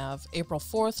announcement we have. April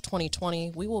 4th,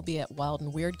 2020, we will be at Wild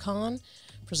and Weird Con,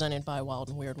 presented by Wild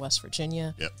and Weird West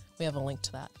Virginia. Yep. We have a link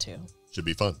to that, too. Should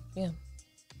be fun. Yeah.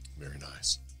 Very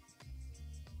nice.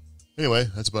 Anyway,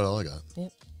 that's about all I got.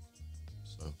 Yep.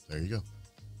 So there you go.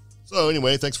 So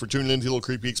anyway, thanks for tuning in to the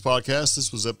Little CreepGeeks Podcast.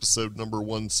 This was episode number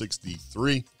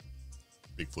 163.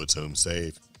 Bigfoot's Home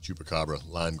Safe, Chupacabra,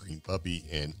 Lime Green Puppy,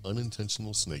 and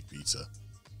Unintentional Snake Pizza.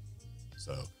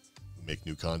 So we make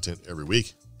new content every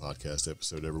week, podcast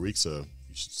episode every week. So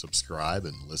you should subscribe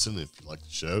and listen if you like the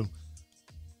show.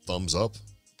 Thumbs up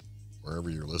wherever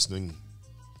you're listening.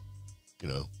 You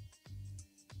know,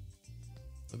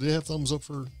 do they have thumbs up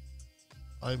for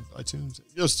iTunes?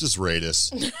 Just rate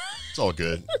us. It's all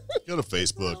good. Go to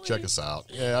Facebook, really? Check us out.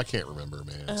 Yeah, I can't remember,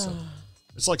 man. So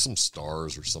it's like some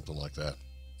stars or something like that.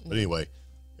 But anyway,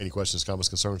 any questions, comments,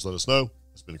 concerns, let us know.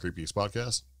 It's been a CreepGeeks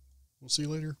Podcast. We'll see you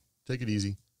later. Take it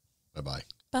easy. Bye-bye.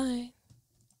 Bye.